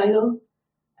song title.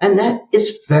 And that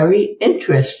is very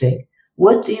interesting.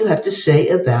 What do you have to say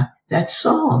about that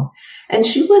song? And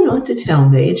she went on to tell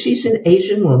me, and she's an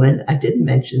Asian woman. I didn't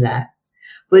mention that.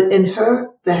 But in her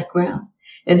background,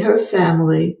 in her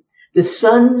family, the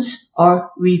sons are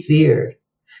revered.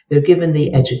 They're given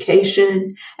the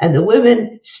education, and the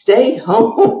women stay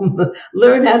home,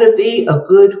 learn how to be a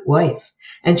good wife.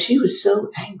 And she was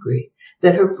so angry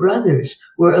that her brothers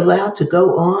were allowed to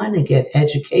go on and get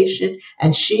education,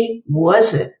 and she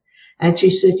wasn't. And she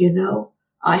said,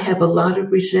 I have a lot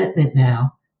of resentment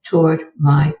now toward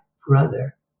my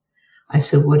brother. I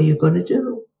said, what are you going to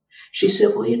do? She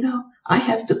said, well, I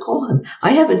have to call him.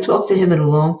 I haven't talked to him in a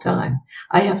long time.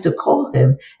 I have to call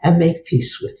him and make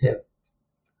peace with him.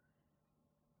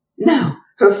 Now,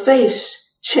 her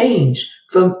face changed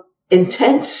from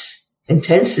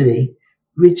intensity,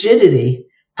 rigidity,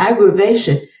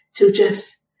 aggravation to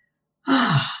just,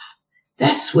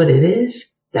 that's what it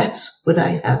is. That's what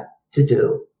I have to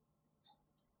do.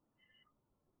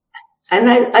 And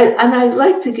I'd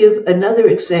like to give another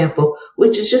example,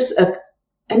 which is just not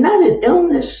an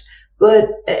illness, but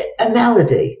a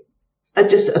malady,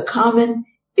 just a common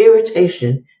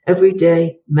irritation,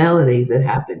 everyday malady that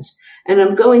happens. And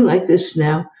I'm going like this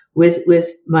now with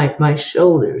my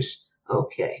shoulders.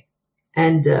 Okay.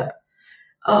 And,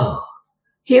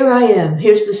 here I am.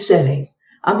 Here's the setting.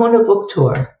 I'm on a book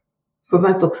tour for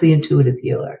my book, The Intuitive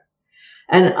Healer.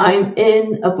 And I'm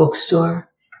in a bookstore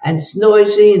and it's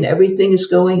noisy and everything is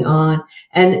going on.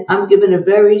 And I'm given a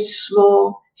very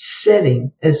small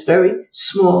setting, a very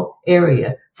small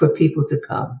area for people to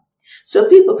come. So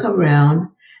people come around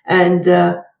and,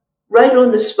 right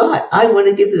on the spot, I want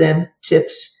to give them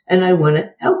tips and I want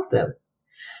to help them.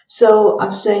 So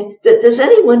I'm saying, does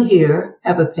anyone here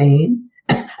have a pain?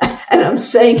 And I'm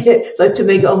saying it like to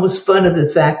make almost fun of the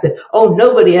fact that,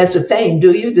 nobody has a pain,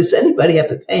 do you? Does anybody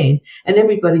have a pain? And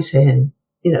everybody's hand,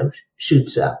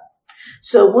 shoots up.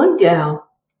 So one gal,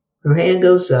 her hand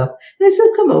goes up, and I said,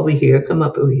 come over here, come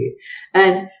up over here.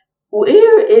 And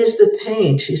where is the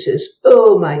pain? She says,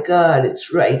 oh my God,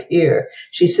 it's right here.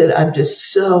 She said, I'm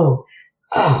just so,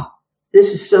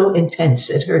 this is so intense.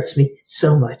 It hurts me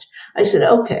so much. I said,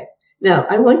 okay, now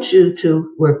I want you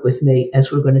to work with me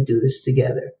as we're going to do this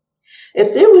together.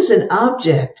 If there was an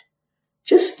object,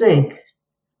 just think,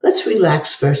 let's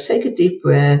relax first. Take a deep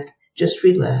breath, just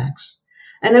relax.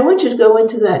 And I want you to go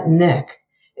into that neck.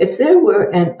 If there were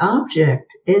an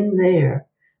object in there,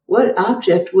 what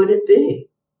object would it be?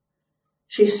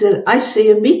 She said, I see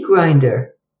a meat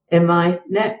grinder in my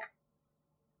neck.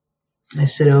 I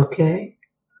said, okay.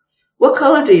 What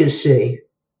color do you see?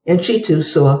 And she too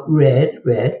saw red.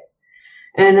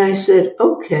 And I said,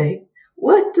 okay,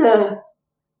 what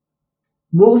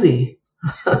movie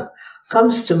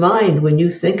comes to mind when you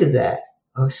think of that,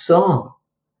 or song?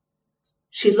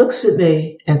 She looks at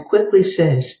me and quickly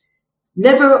says,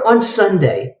 Never on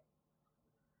Sunday.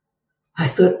 I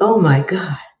thought, oh my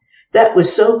God, that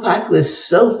was so popular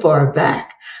so far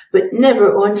back, but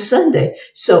Never on Sunday.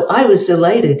 So I was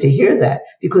delighted to hear that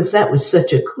because that was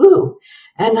such a clue.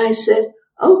 And I said,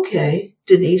 okay,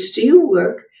 Denise, do you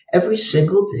work every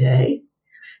single day?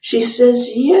 She says,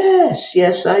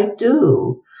 yes, I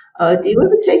do. Do you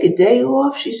ever take a day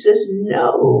off? She says,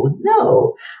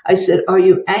 no. I said, are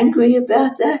you angry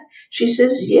about that? She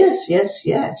says, yes.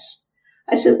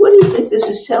 I said, what do you think this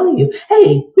is telling you?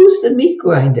 Hey, who's the meat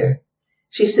grinder?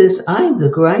 She says, I'm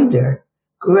the grinder,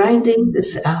 grinding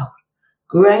this out.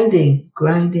 Grinding.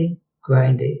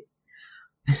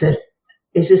 I said,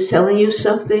 is this telling you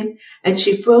something? And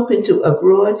she broke into a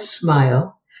broad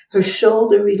smile. Her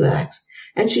shoulder relaxed.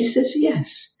 And she says,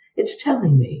 yes, it's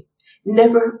telling me.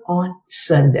 Never on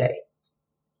Sunday.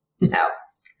 Now,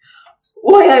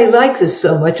 why I like this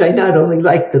so much, I not only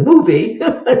like the movie,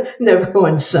 Never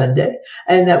on Sunday,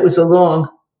 and that was a long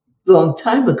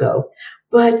time ago,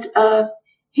 but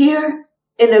here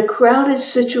in a crowded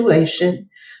situation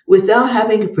without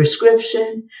having a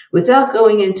prescription, without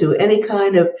going into any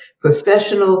kind of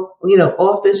professional,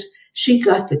 office. She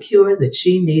got the cure that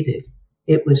she needed.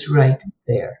 It was right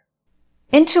there.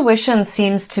 Intuition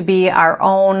seems to be our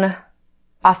own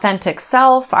authentic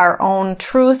self, our own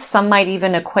truth. Some might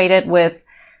even equate it with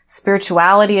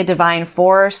spirituality, a divine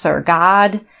force, or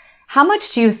God. How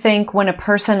much do you think when a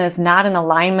person is not in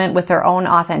alignment with their own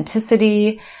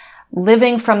authenticity,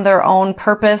 living from their own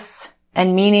purpose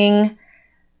and meaning,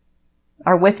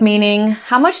 or with meaning,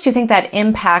 how much do you think that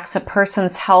impacts a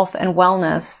person's health and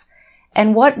wellness?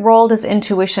 And what role does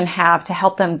intuition have to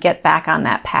help them get back on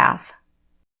that path?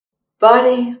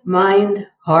 Body, mind,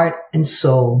 heart, and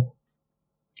soul.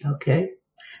 Okay?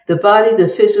 The body, the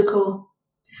physical,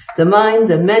 the mind,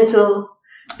 the mental,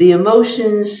 the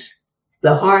emotions,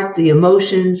 the heart, the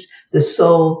emotions, the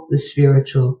soul, the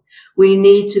spiritual. We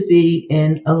need to be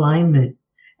in alignment.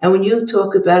 And when you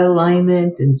talk about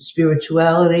alignment and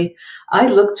spirituality, I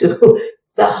look to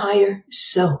the higher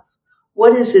self.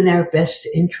 What is in our best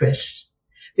interest?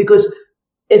 Because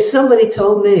if somebody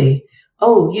told me,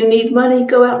 oh, you need money,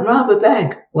 go out and rob a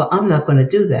bank. Well, I'm not going to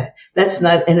do that. That's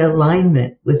not in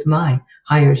alignment with my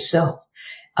higher self.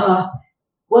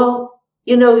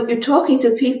 You're talking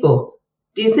to people.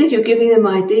 Do you think you're giving them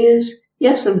ideas?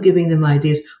 Yes, I'm giving them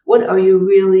ideas. What are you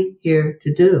really here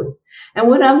to do? And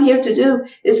what I'm here to do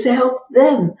is to help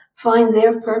them find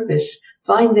their purpose,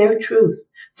 find their truth,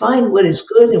 find what is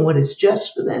good and what is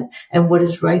just for them and what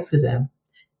is right for them,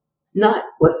 not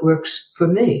what works for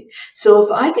me. So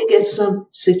if I could get some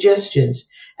suggestions,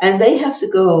 and they have to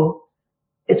go,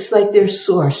 it's like their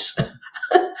source.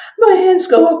 My hands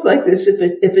go up like this if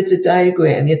it's a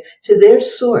diagram, to their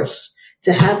source,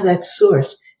 to have that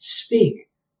source speak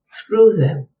through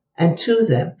them and to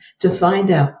them to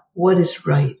find out what is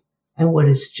right and what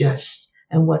is just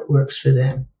and what works for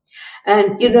them.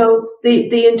 And,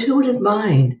 the intuitive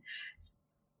mind,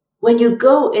 when you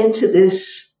go into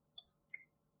this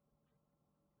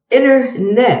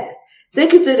internet,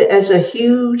 think of it as a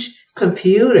huge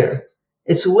computer.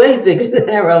 It's way bigger than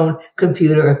our own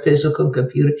computer, a physical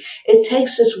computer. It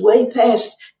takes us way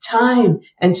past time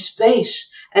and space,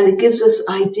 and it gives us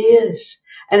ideas,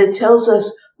 and it tells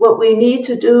us what we need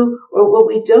to do or what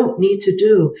we don't need to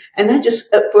do. And I just,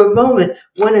 for a moment,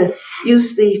 want to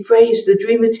use the phrase, the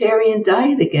dreamitarian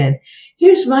diet again.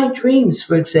 Here's my dreams,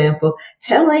 for example,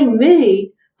 telling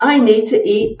me I need to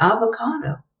eat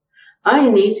avocado. I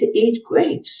need to eat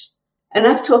grapes. And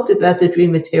I've talked about the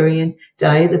dreamitarian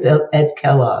diet of Ed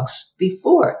Kellogg's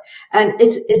before. And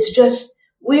it's just,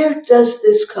 where does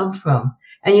this come from?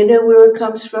 And you know where it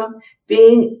comes from?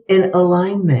 Being in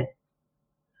alignment.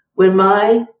 When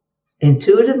my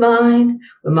intuitive mind,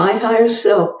 when my higher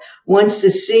self wants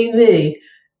to see me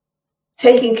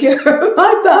taking care of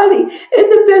my body in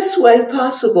the best way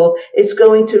possible, it's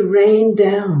going to rain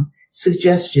down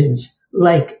suggestions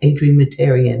like a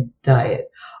dreamitarian diet,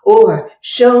 or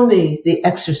show me the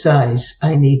exercise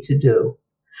I need to do.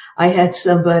 I had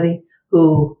somebody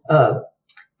who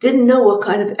didn't know what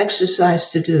kind of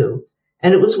exercise to do,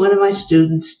 and it was one of my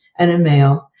students and a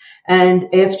male.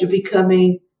 And after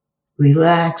becoming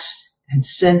relaxed and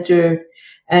centered,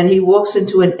 and he walks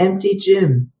into an empty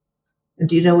gym, and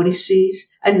do you know what he sees?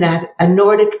 A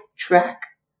Nordic track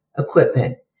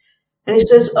equipment. And he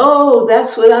says, oh,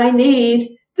 that's what I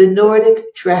need, the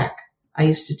Nordic track. I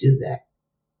used to do that.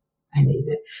 I need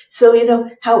it. So,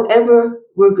 however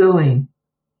we're going,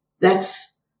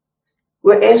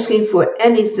 we're asking for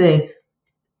anything,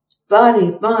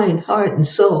 body, mind, heart, and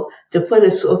soul, to put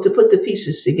the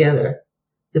pieces together,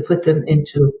 to put them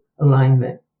into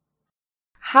alignment.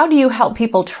 How do you help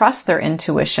people trust their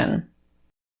intuition?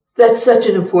 That's such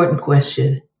an important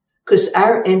question, because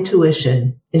our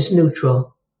intuition is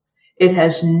neutral. It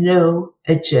has no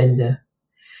agenda.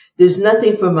 There's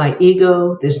nothing for my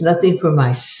ego. There's nothing for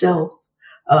myself.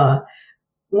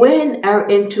 When our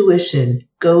intuition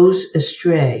goes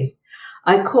astray,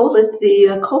 I call it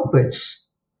the culprits.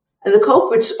 And the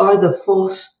culprits are the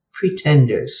false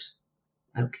pretenders.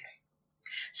 Okay.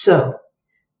 So,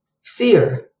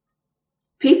 fear.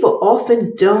 People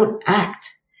often don't act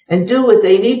and do what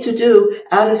they need to do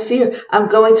out of fear. I'm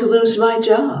going to lose my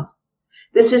job.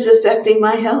 This is affecting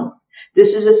my health.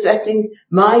 This is affecting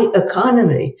my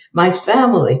economy, my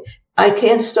family. I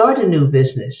can't start a new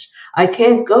business. I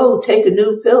can't go take a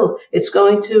new pill. It's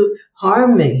going to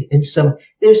harm me in some.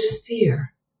 There's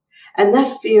fear. And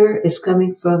that fear is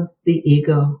coming from the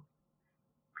ego.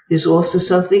 There's also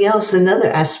something else, another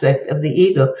aspect of the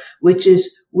ego, which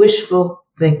is wishful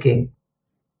thinking.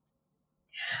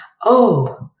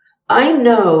 Oh, I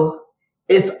know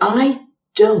if I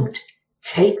don't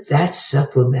take that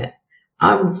supplement,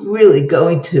 I'm really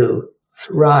going to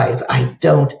thrive. I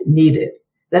don't need it.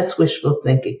 That's wishful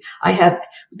thinking.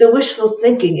 The wishful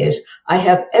thinking is I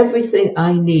have everything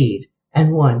I need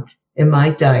and want in my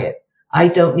diet. I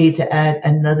don't need to add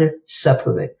another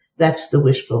supplement. That's the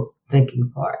wishful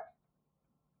thinking part.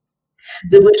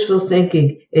 The wishful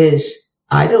thinking is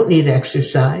I don't need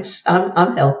exercise.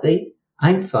 I'm healthy.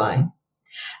 I'm fine.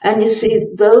 And you see,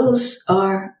 those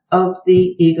are of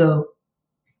the ego.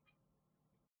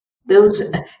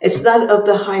 It's not of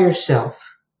the higher self.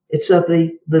 It's of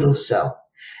the little self.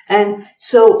 And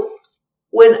so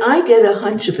when I get a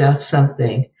hunch about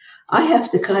something, I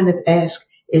have to kind of ask,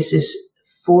 is this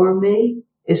for me?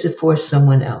 Is it for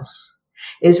someone else?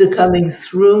 Is it coming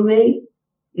through me?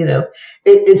 You know,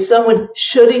 is someone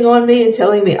shooting on me and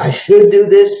telling me I should do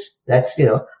this? That's,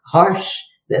 harsh.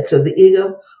 That's of the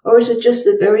ego. Or is it just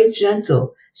a very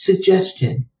gentle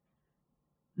suggestion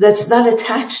that's not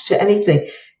attached to anything?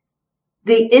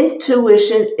 The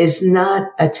intuition is not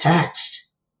attached.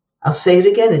 I'll say it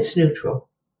again, it's neutral.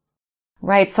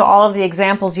 Right. So all of the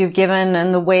examples you've given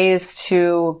and the ways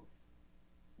to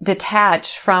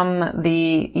detach from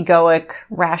the egoic,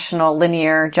 rational,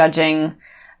 linear, judging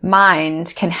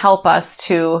mind can help us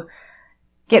to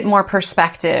get more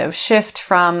perspective, shift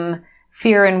from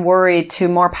fear and worry to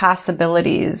more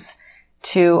possibilities,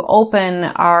 to open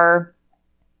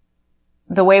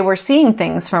the way we're seeing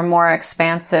things from a more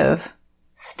expansive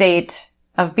state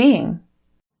of being.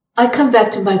 I come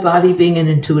back to my body being an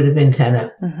intuitive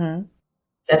antenna. Mm-hmm.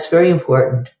 That's very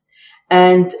important.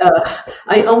 And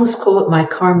I almost call it my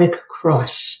karmic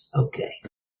cross. Okay.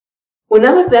 When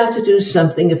I'm about to do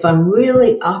something, if I'm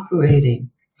really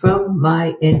operating from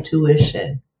my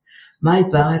intuition, my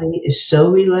body is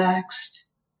so relaxed.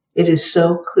 It is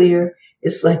so clear.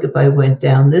 It's like if I went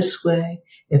down this way,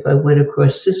 if I went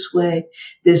across this way,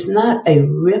 there's not a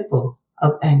ripple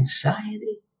of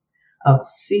anxiety, of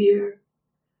fear,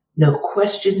 no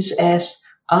questions asked.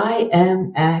 I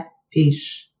am at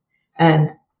peace.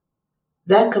 And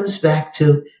that comes back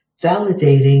to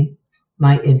validating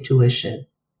my intuition,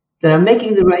 that I'm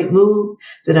making the right move,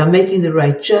 that I'm making the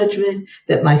right judgment,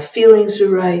 that my feelings are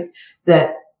right,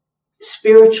 that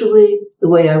spiritually the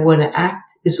way I want to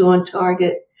act is on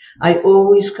target. I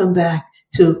always come back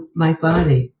to my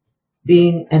body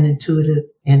being an intuitive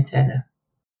antenna.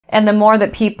 And the more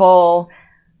that people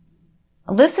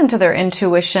listen to their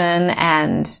intuition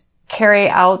and carry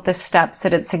out the steps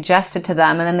that it's suggested to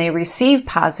them, and then they receive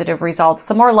positive results,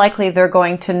 the more likely they're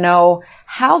going to know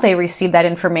how they receive that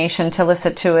information to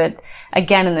listen to it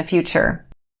again in the future.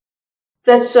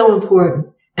 That's so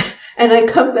important. And I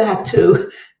come back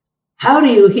to, how do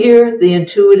you hear the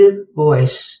intuitive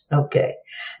voice? Okay.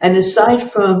 And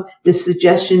aside from the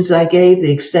suggestions I gave,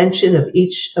 the extension of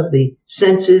each of the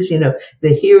senses,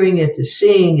 the hearing it, the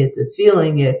seeing it, the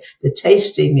feeling it, the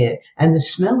tasting it, and the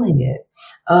smelling it,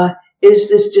 is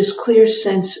this just clear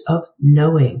sense of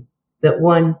knowing that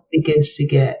one begins to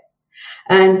get.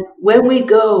 And when we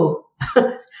go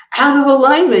out of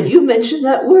alignment, you mentioned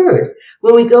that word,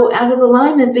 when we go out of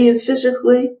alignment, be it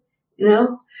physically,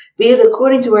 be it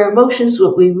according to our emotions,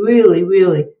 what we really,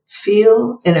 really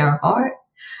feel in our heart,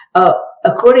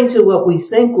 according to what we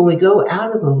think, when we go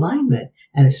out of alignment,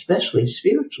 and especially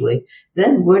spiritually,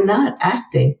 then we're not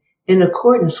acting in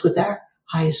accordance with our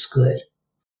highest good.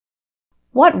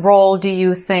 What role do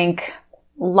you think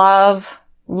love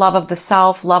of the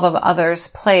self, love of others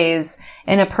plays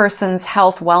in a person's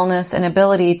health, wellness, and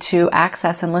ability to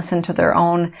access and listen to their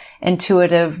own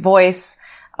intuitive voice,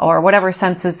 or whatever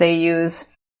senses they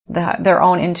use, their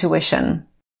own intuition?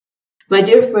 My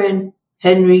dear friend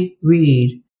Henry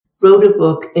Reed wrote a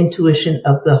book, Intuition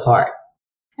of the Heart.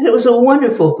 And it was a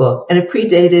wonderful book, and it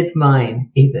predated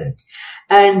mine even.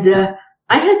 And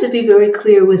I had to be very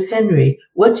clear with Henry.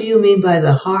 What do you mean by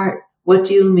the heart? What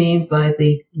do you mean by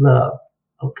the love?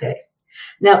 Okay.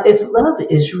 Now, if love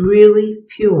is really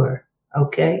pure,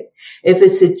 okay, if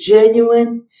it's a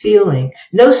genuine feeling,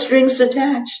 no strings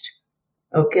attached,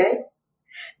 okay,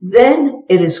 then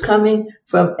it is coming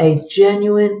from a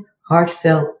genuine,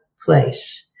 heartfelt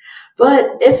place.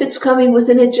 But if it's coming with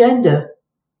an agenda,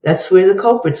 that's where the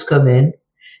culprits come in,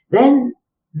 then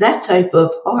that type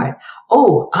of heart,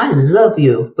 oh, I love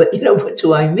you, but what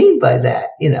do I mean by that?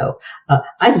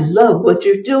 I love what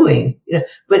you're doing,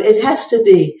 but it has to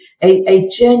be a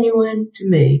genuine, to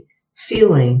me,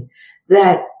 feeling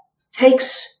that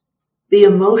takes the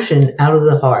emotion out of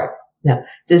the heart. Now,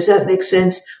 does that make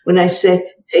sense when I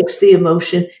say takes the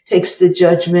emotion, takes the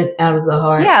judgment out of the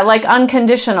heart? Yeah, like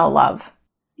unconditional love.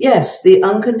 Yes, the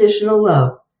unconditional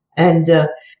love. And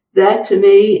that to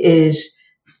me is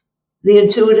the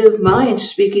intuitive mind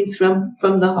speaking from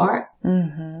the heart.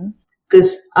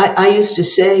 Because I used to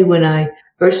say when I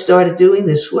first started doing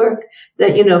this work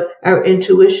that, our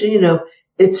intuition,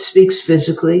 it speaks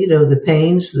physically, the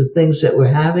pains, the things that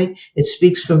we're having. It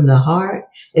speaks from the heart.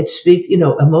 It speaks,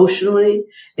 emotionally.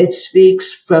 It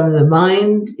speaks from the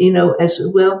mind, as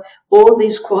well. All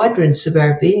these quadrants of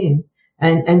our being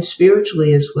and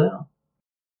spiritually as well.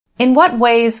 In what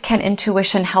ways can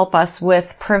intuition help us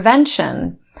with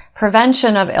prevention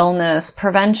of illness,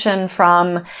 prevention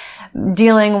from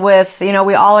dealing with,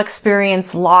 we all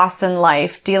experience loss in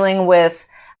life, dealing with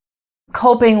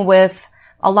coping with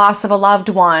a loss of a loved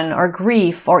one or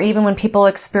grief, or even when people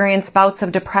experience bouts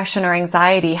of depression or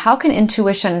anxiety? How can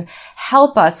intuition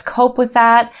help us cope with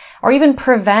that, or even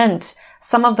prevent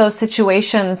some of those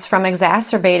situations from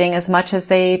exacerbating as much as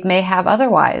they may have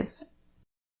otherwise?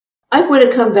 I want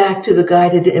to come back to the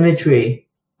guided imagery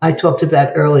I talked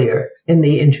about earlier in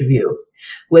the interview.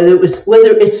 Whether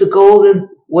it's a golden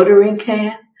watering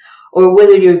can, or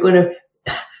whether you're going to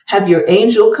have your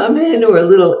angel come in, or a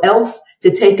little elf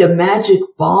to take a magic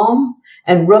balm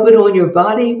and rub it on your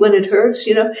body when it hurts,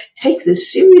 take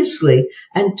this seriously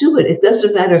and do it. It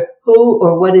doesn't matter who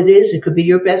or what it is. It could be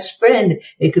your best friend.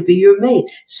 It could be your mate.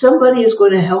 Somebody is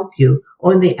going to help you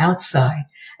on the outside.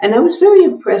 And I was very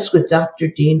impressed with Dr.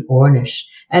 Dean Ornish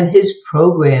and his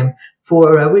program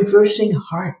for reversing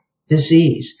heart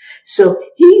disease. So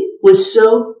he was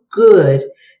so good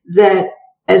that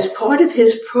as part of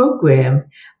his program,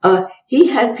 he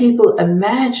had people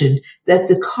imagine that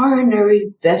the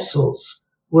coronary vessels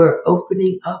were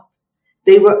opening up.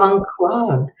 They were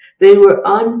unclogged. They were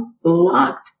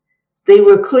unblocked. They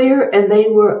were clear and they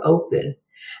were open.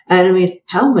 And I mean,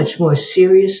 how much more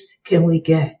serious can we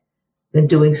get than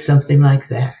doing something like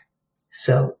that?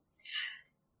 So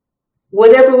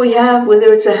whatever we have,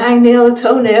 whether it's a hangnail, a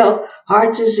toenail,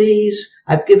 heart disease,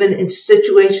 I've given in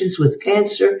situations with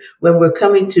cancer when we're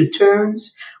coming to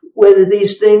terms, whether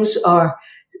these things are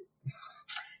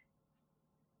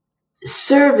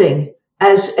serving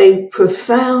as a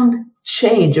profound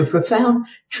change, a profound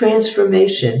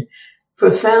transformation,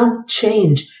 profound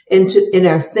change in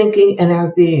our thinking and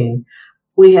our being.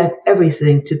 We have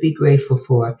everything to be grateful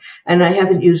for. And I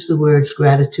haven't used the words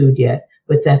gratitude yet,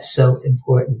 but that's so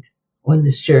important on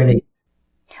this journey.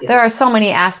 Yeah. There are so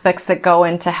many aspects that go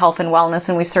into health and wellness,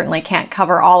 and we certainly can't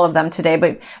cover all of them today.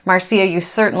 But Marcia, you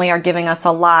certainly are giving us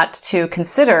a lot to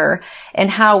consider in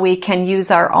how we can use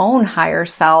our own higher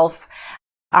self,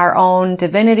 our own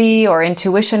divinity or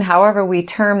intuition, however we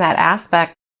term that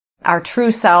aspect, our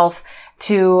true self,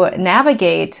 to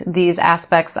navigate these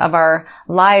aspects of our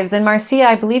lives. And Marcia,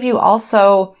 I believe you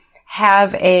also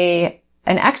have an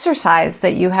exercise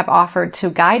that you have offered to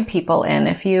guide people in.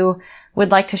 If you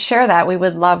would like to share that, we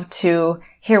would love to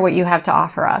hear what you have to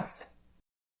offer us.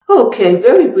 Okay,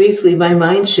 very briefly, my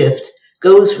mind shift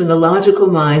goes from the logical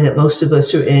mind that most of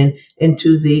us are in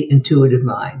into the intuitive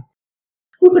mind.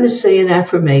 We're going to say an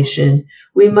affirmation.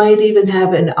 We might even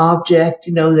have an object,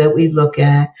 that we look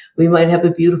at. We might have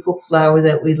a beautiful flower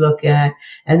that we look at,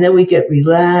 and then we get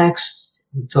relaxed.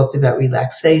 We talked about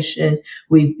relaxation.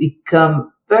 We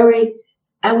become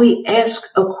and we ask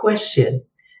a question.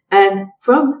 And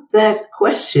from that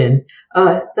question,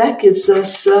 that gives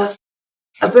us a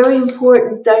very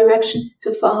important direction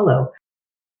to follow.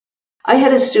 I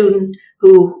had a student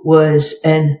who was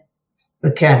an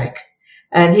mechanic,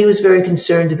 and he was very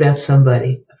concerned about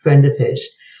somebody, a friend of his.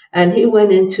 And he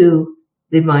went into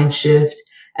the mind shift,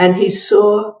 and he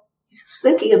was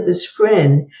thinking of this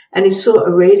friend, and he saw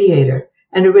a radiator,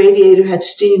 and the radiator had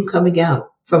steam coming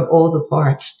out from all the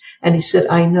parts. And he said,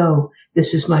 I know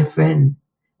this is my friend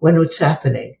when it's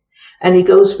happening. And he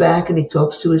goes back and he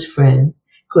talks to his friend,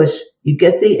 because you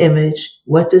get the image.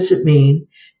 What does it mean?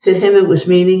 To him, it was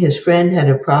meaning his friend had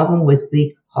a problem with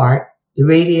the heart, the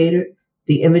radiator,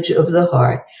 the image of the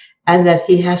heart, and that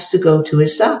he has to go to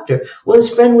his doctor. Well, his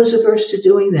friend was averse to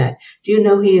doing that. Do you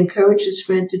know he encouraged his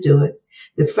friend to do it?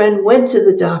 The friend went to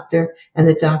the doctor, and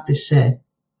the doctor said,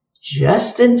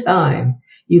 just in time.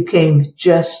 You came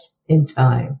just in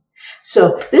time.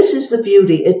 So this is the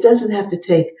beauty. It doesn't have to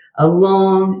take a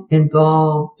long,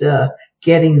 involved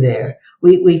getting there.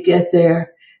 We get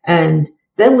there, and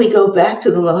then we go back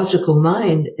to the logical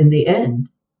mind in the end,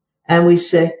 and we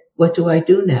say, what do I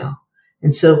do now?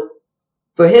 And so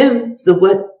for him, the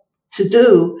what to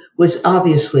do was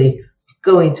obviously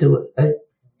going to a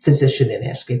physician and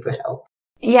asking for help.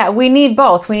 Yeah, we need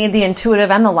both. We need the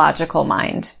intuitive and the logical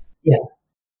mind. Yeah.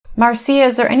 Marcia,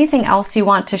 is there anything else you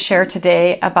want to share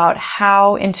today about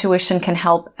how intuition can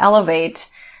help elevate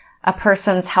a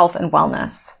person's health and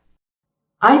wellness?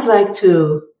 I'd like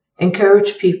to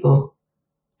encourage people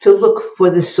to look for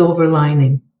the silver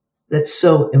lining. That's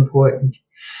so important.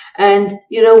 And,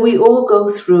 we all go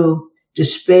through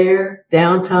despair,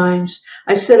 down times.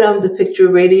 I said I'm the picture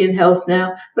of radiant health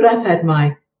now, but I've had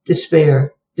my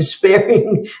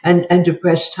despairing and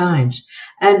depressed times.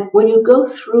 And when you go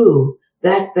through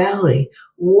that valley,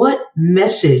 what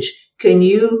message can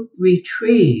you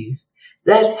retrieve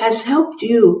that has helped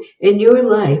you in your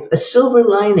life, a silver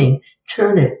lining,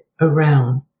 turn it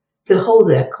around, to hold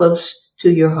that close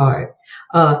to your heart?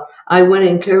 I want to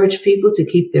encourage people to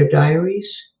keep their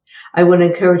diaries. I want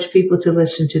to encourage people to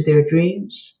listen to their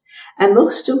dreams. And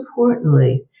most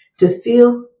importantly, to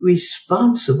feel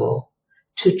responsible,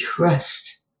 to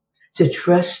trust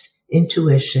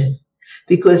intuition.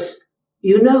 Because,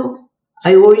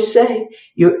 I always say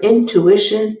your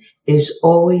intuition is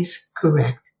always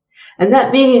correct. And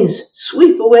that means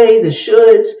sweep away the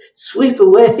shoulds, sweep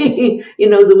away,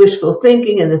 the wishful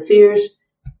thinking and the fears.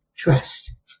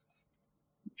 Trust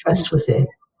within.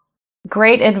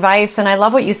 Great advice. And I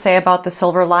love what you say about the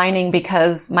silver lining,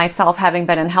 because myself, having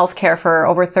been in healthcare for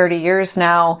over 30 years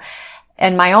now,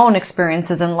 and my own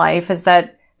experiences in life, is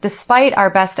that despite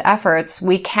our best efforts,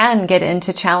 we can get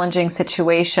into challenging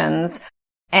situations.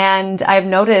 And I've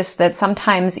noticed that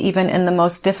sometimes even in the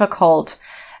most difficult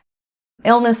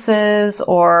illnesses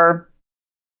or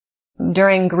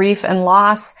during grief and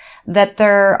loss, that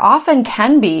there often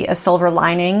can be a silver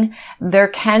lining. There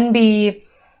can be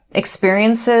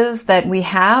experiences that we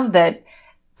have that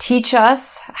teach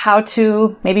us how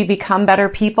to maybe become better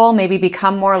people, maybe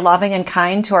become more loving and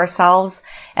kind to ourselves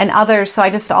and others. So I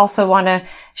just also want to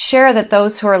share that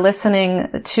those who are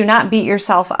listening, to not beat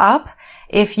yourself up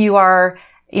if you are,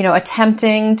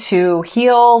 attempting to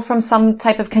heal from some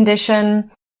type of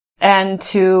condition, and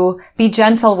to be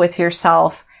gentle with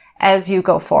yourself as you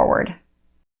go forward.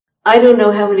 I don't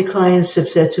know how many clients have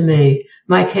said to me,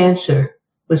 my cancer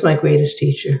was my greatest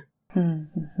teacher.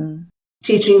 Mm-hmm.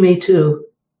 Teaching me to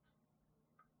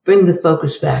bring the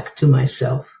focus back to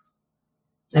myself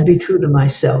and be true to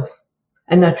myself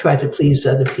and not try to please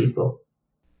other people.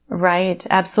 Right.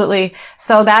 Absolutely.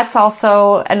 So that's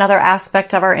also another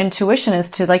aspect of our intuition, is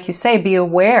to, like you say, be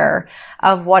aware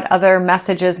of what other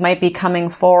messages might be coming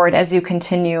forward as you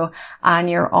continue on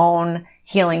your own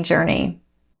healing journey.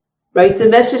 Write the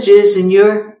messages in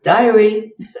your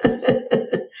diary.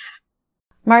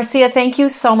 Marcia, thank you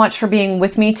so much for being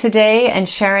with me today and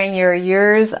sharing your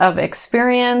years of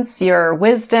experience, your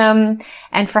wisdom,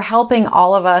 and for helping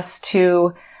all of us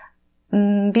to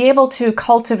be able to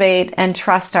cultivate and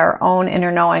trust our own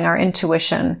inner knowing, our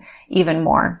intuition, even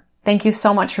more. Thank you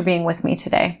so much for being with me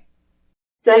today.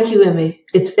 Thank you, Emmy.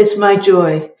 It's my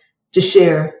joy to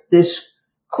share this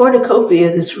cornucopia,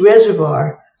 this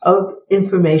reservoir of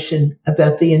information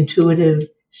about the intuitive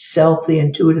self, the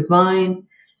intuitive mind,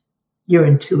 your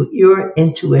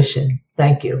intuition.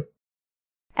 Thank you.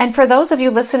 And for those of you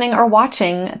listening or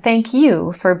watching, thank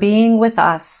you for being with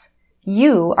us.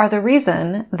 You are the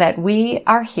reason that we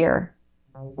are here.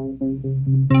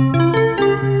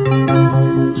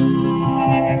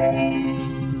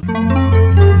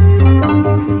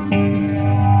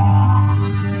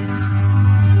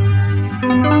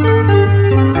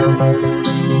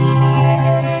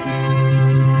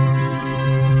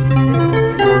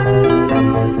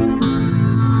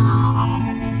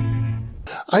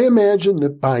 I imagine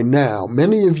that by now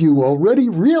many of you already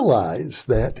realize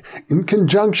that, in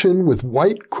conjunction with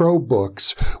White Crow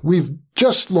Books, we've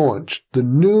just launched the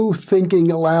new Thinking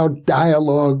Aloud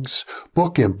Dialogues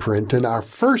book imprint, and our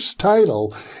first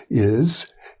title is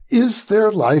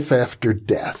There Life After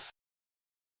Death?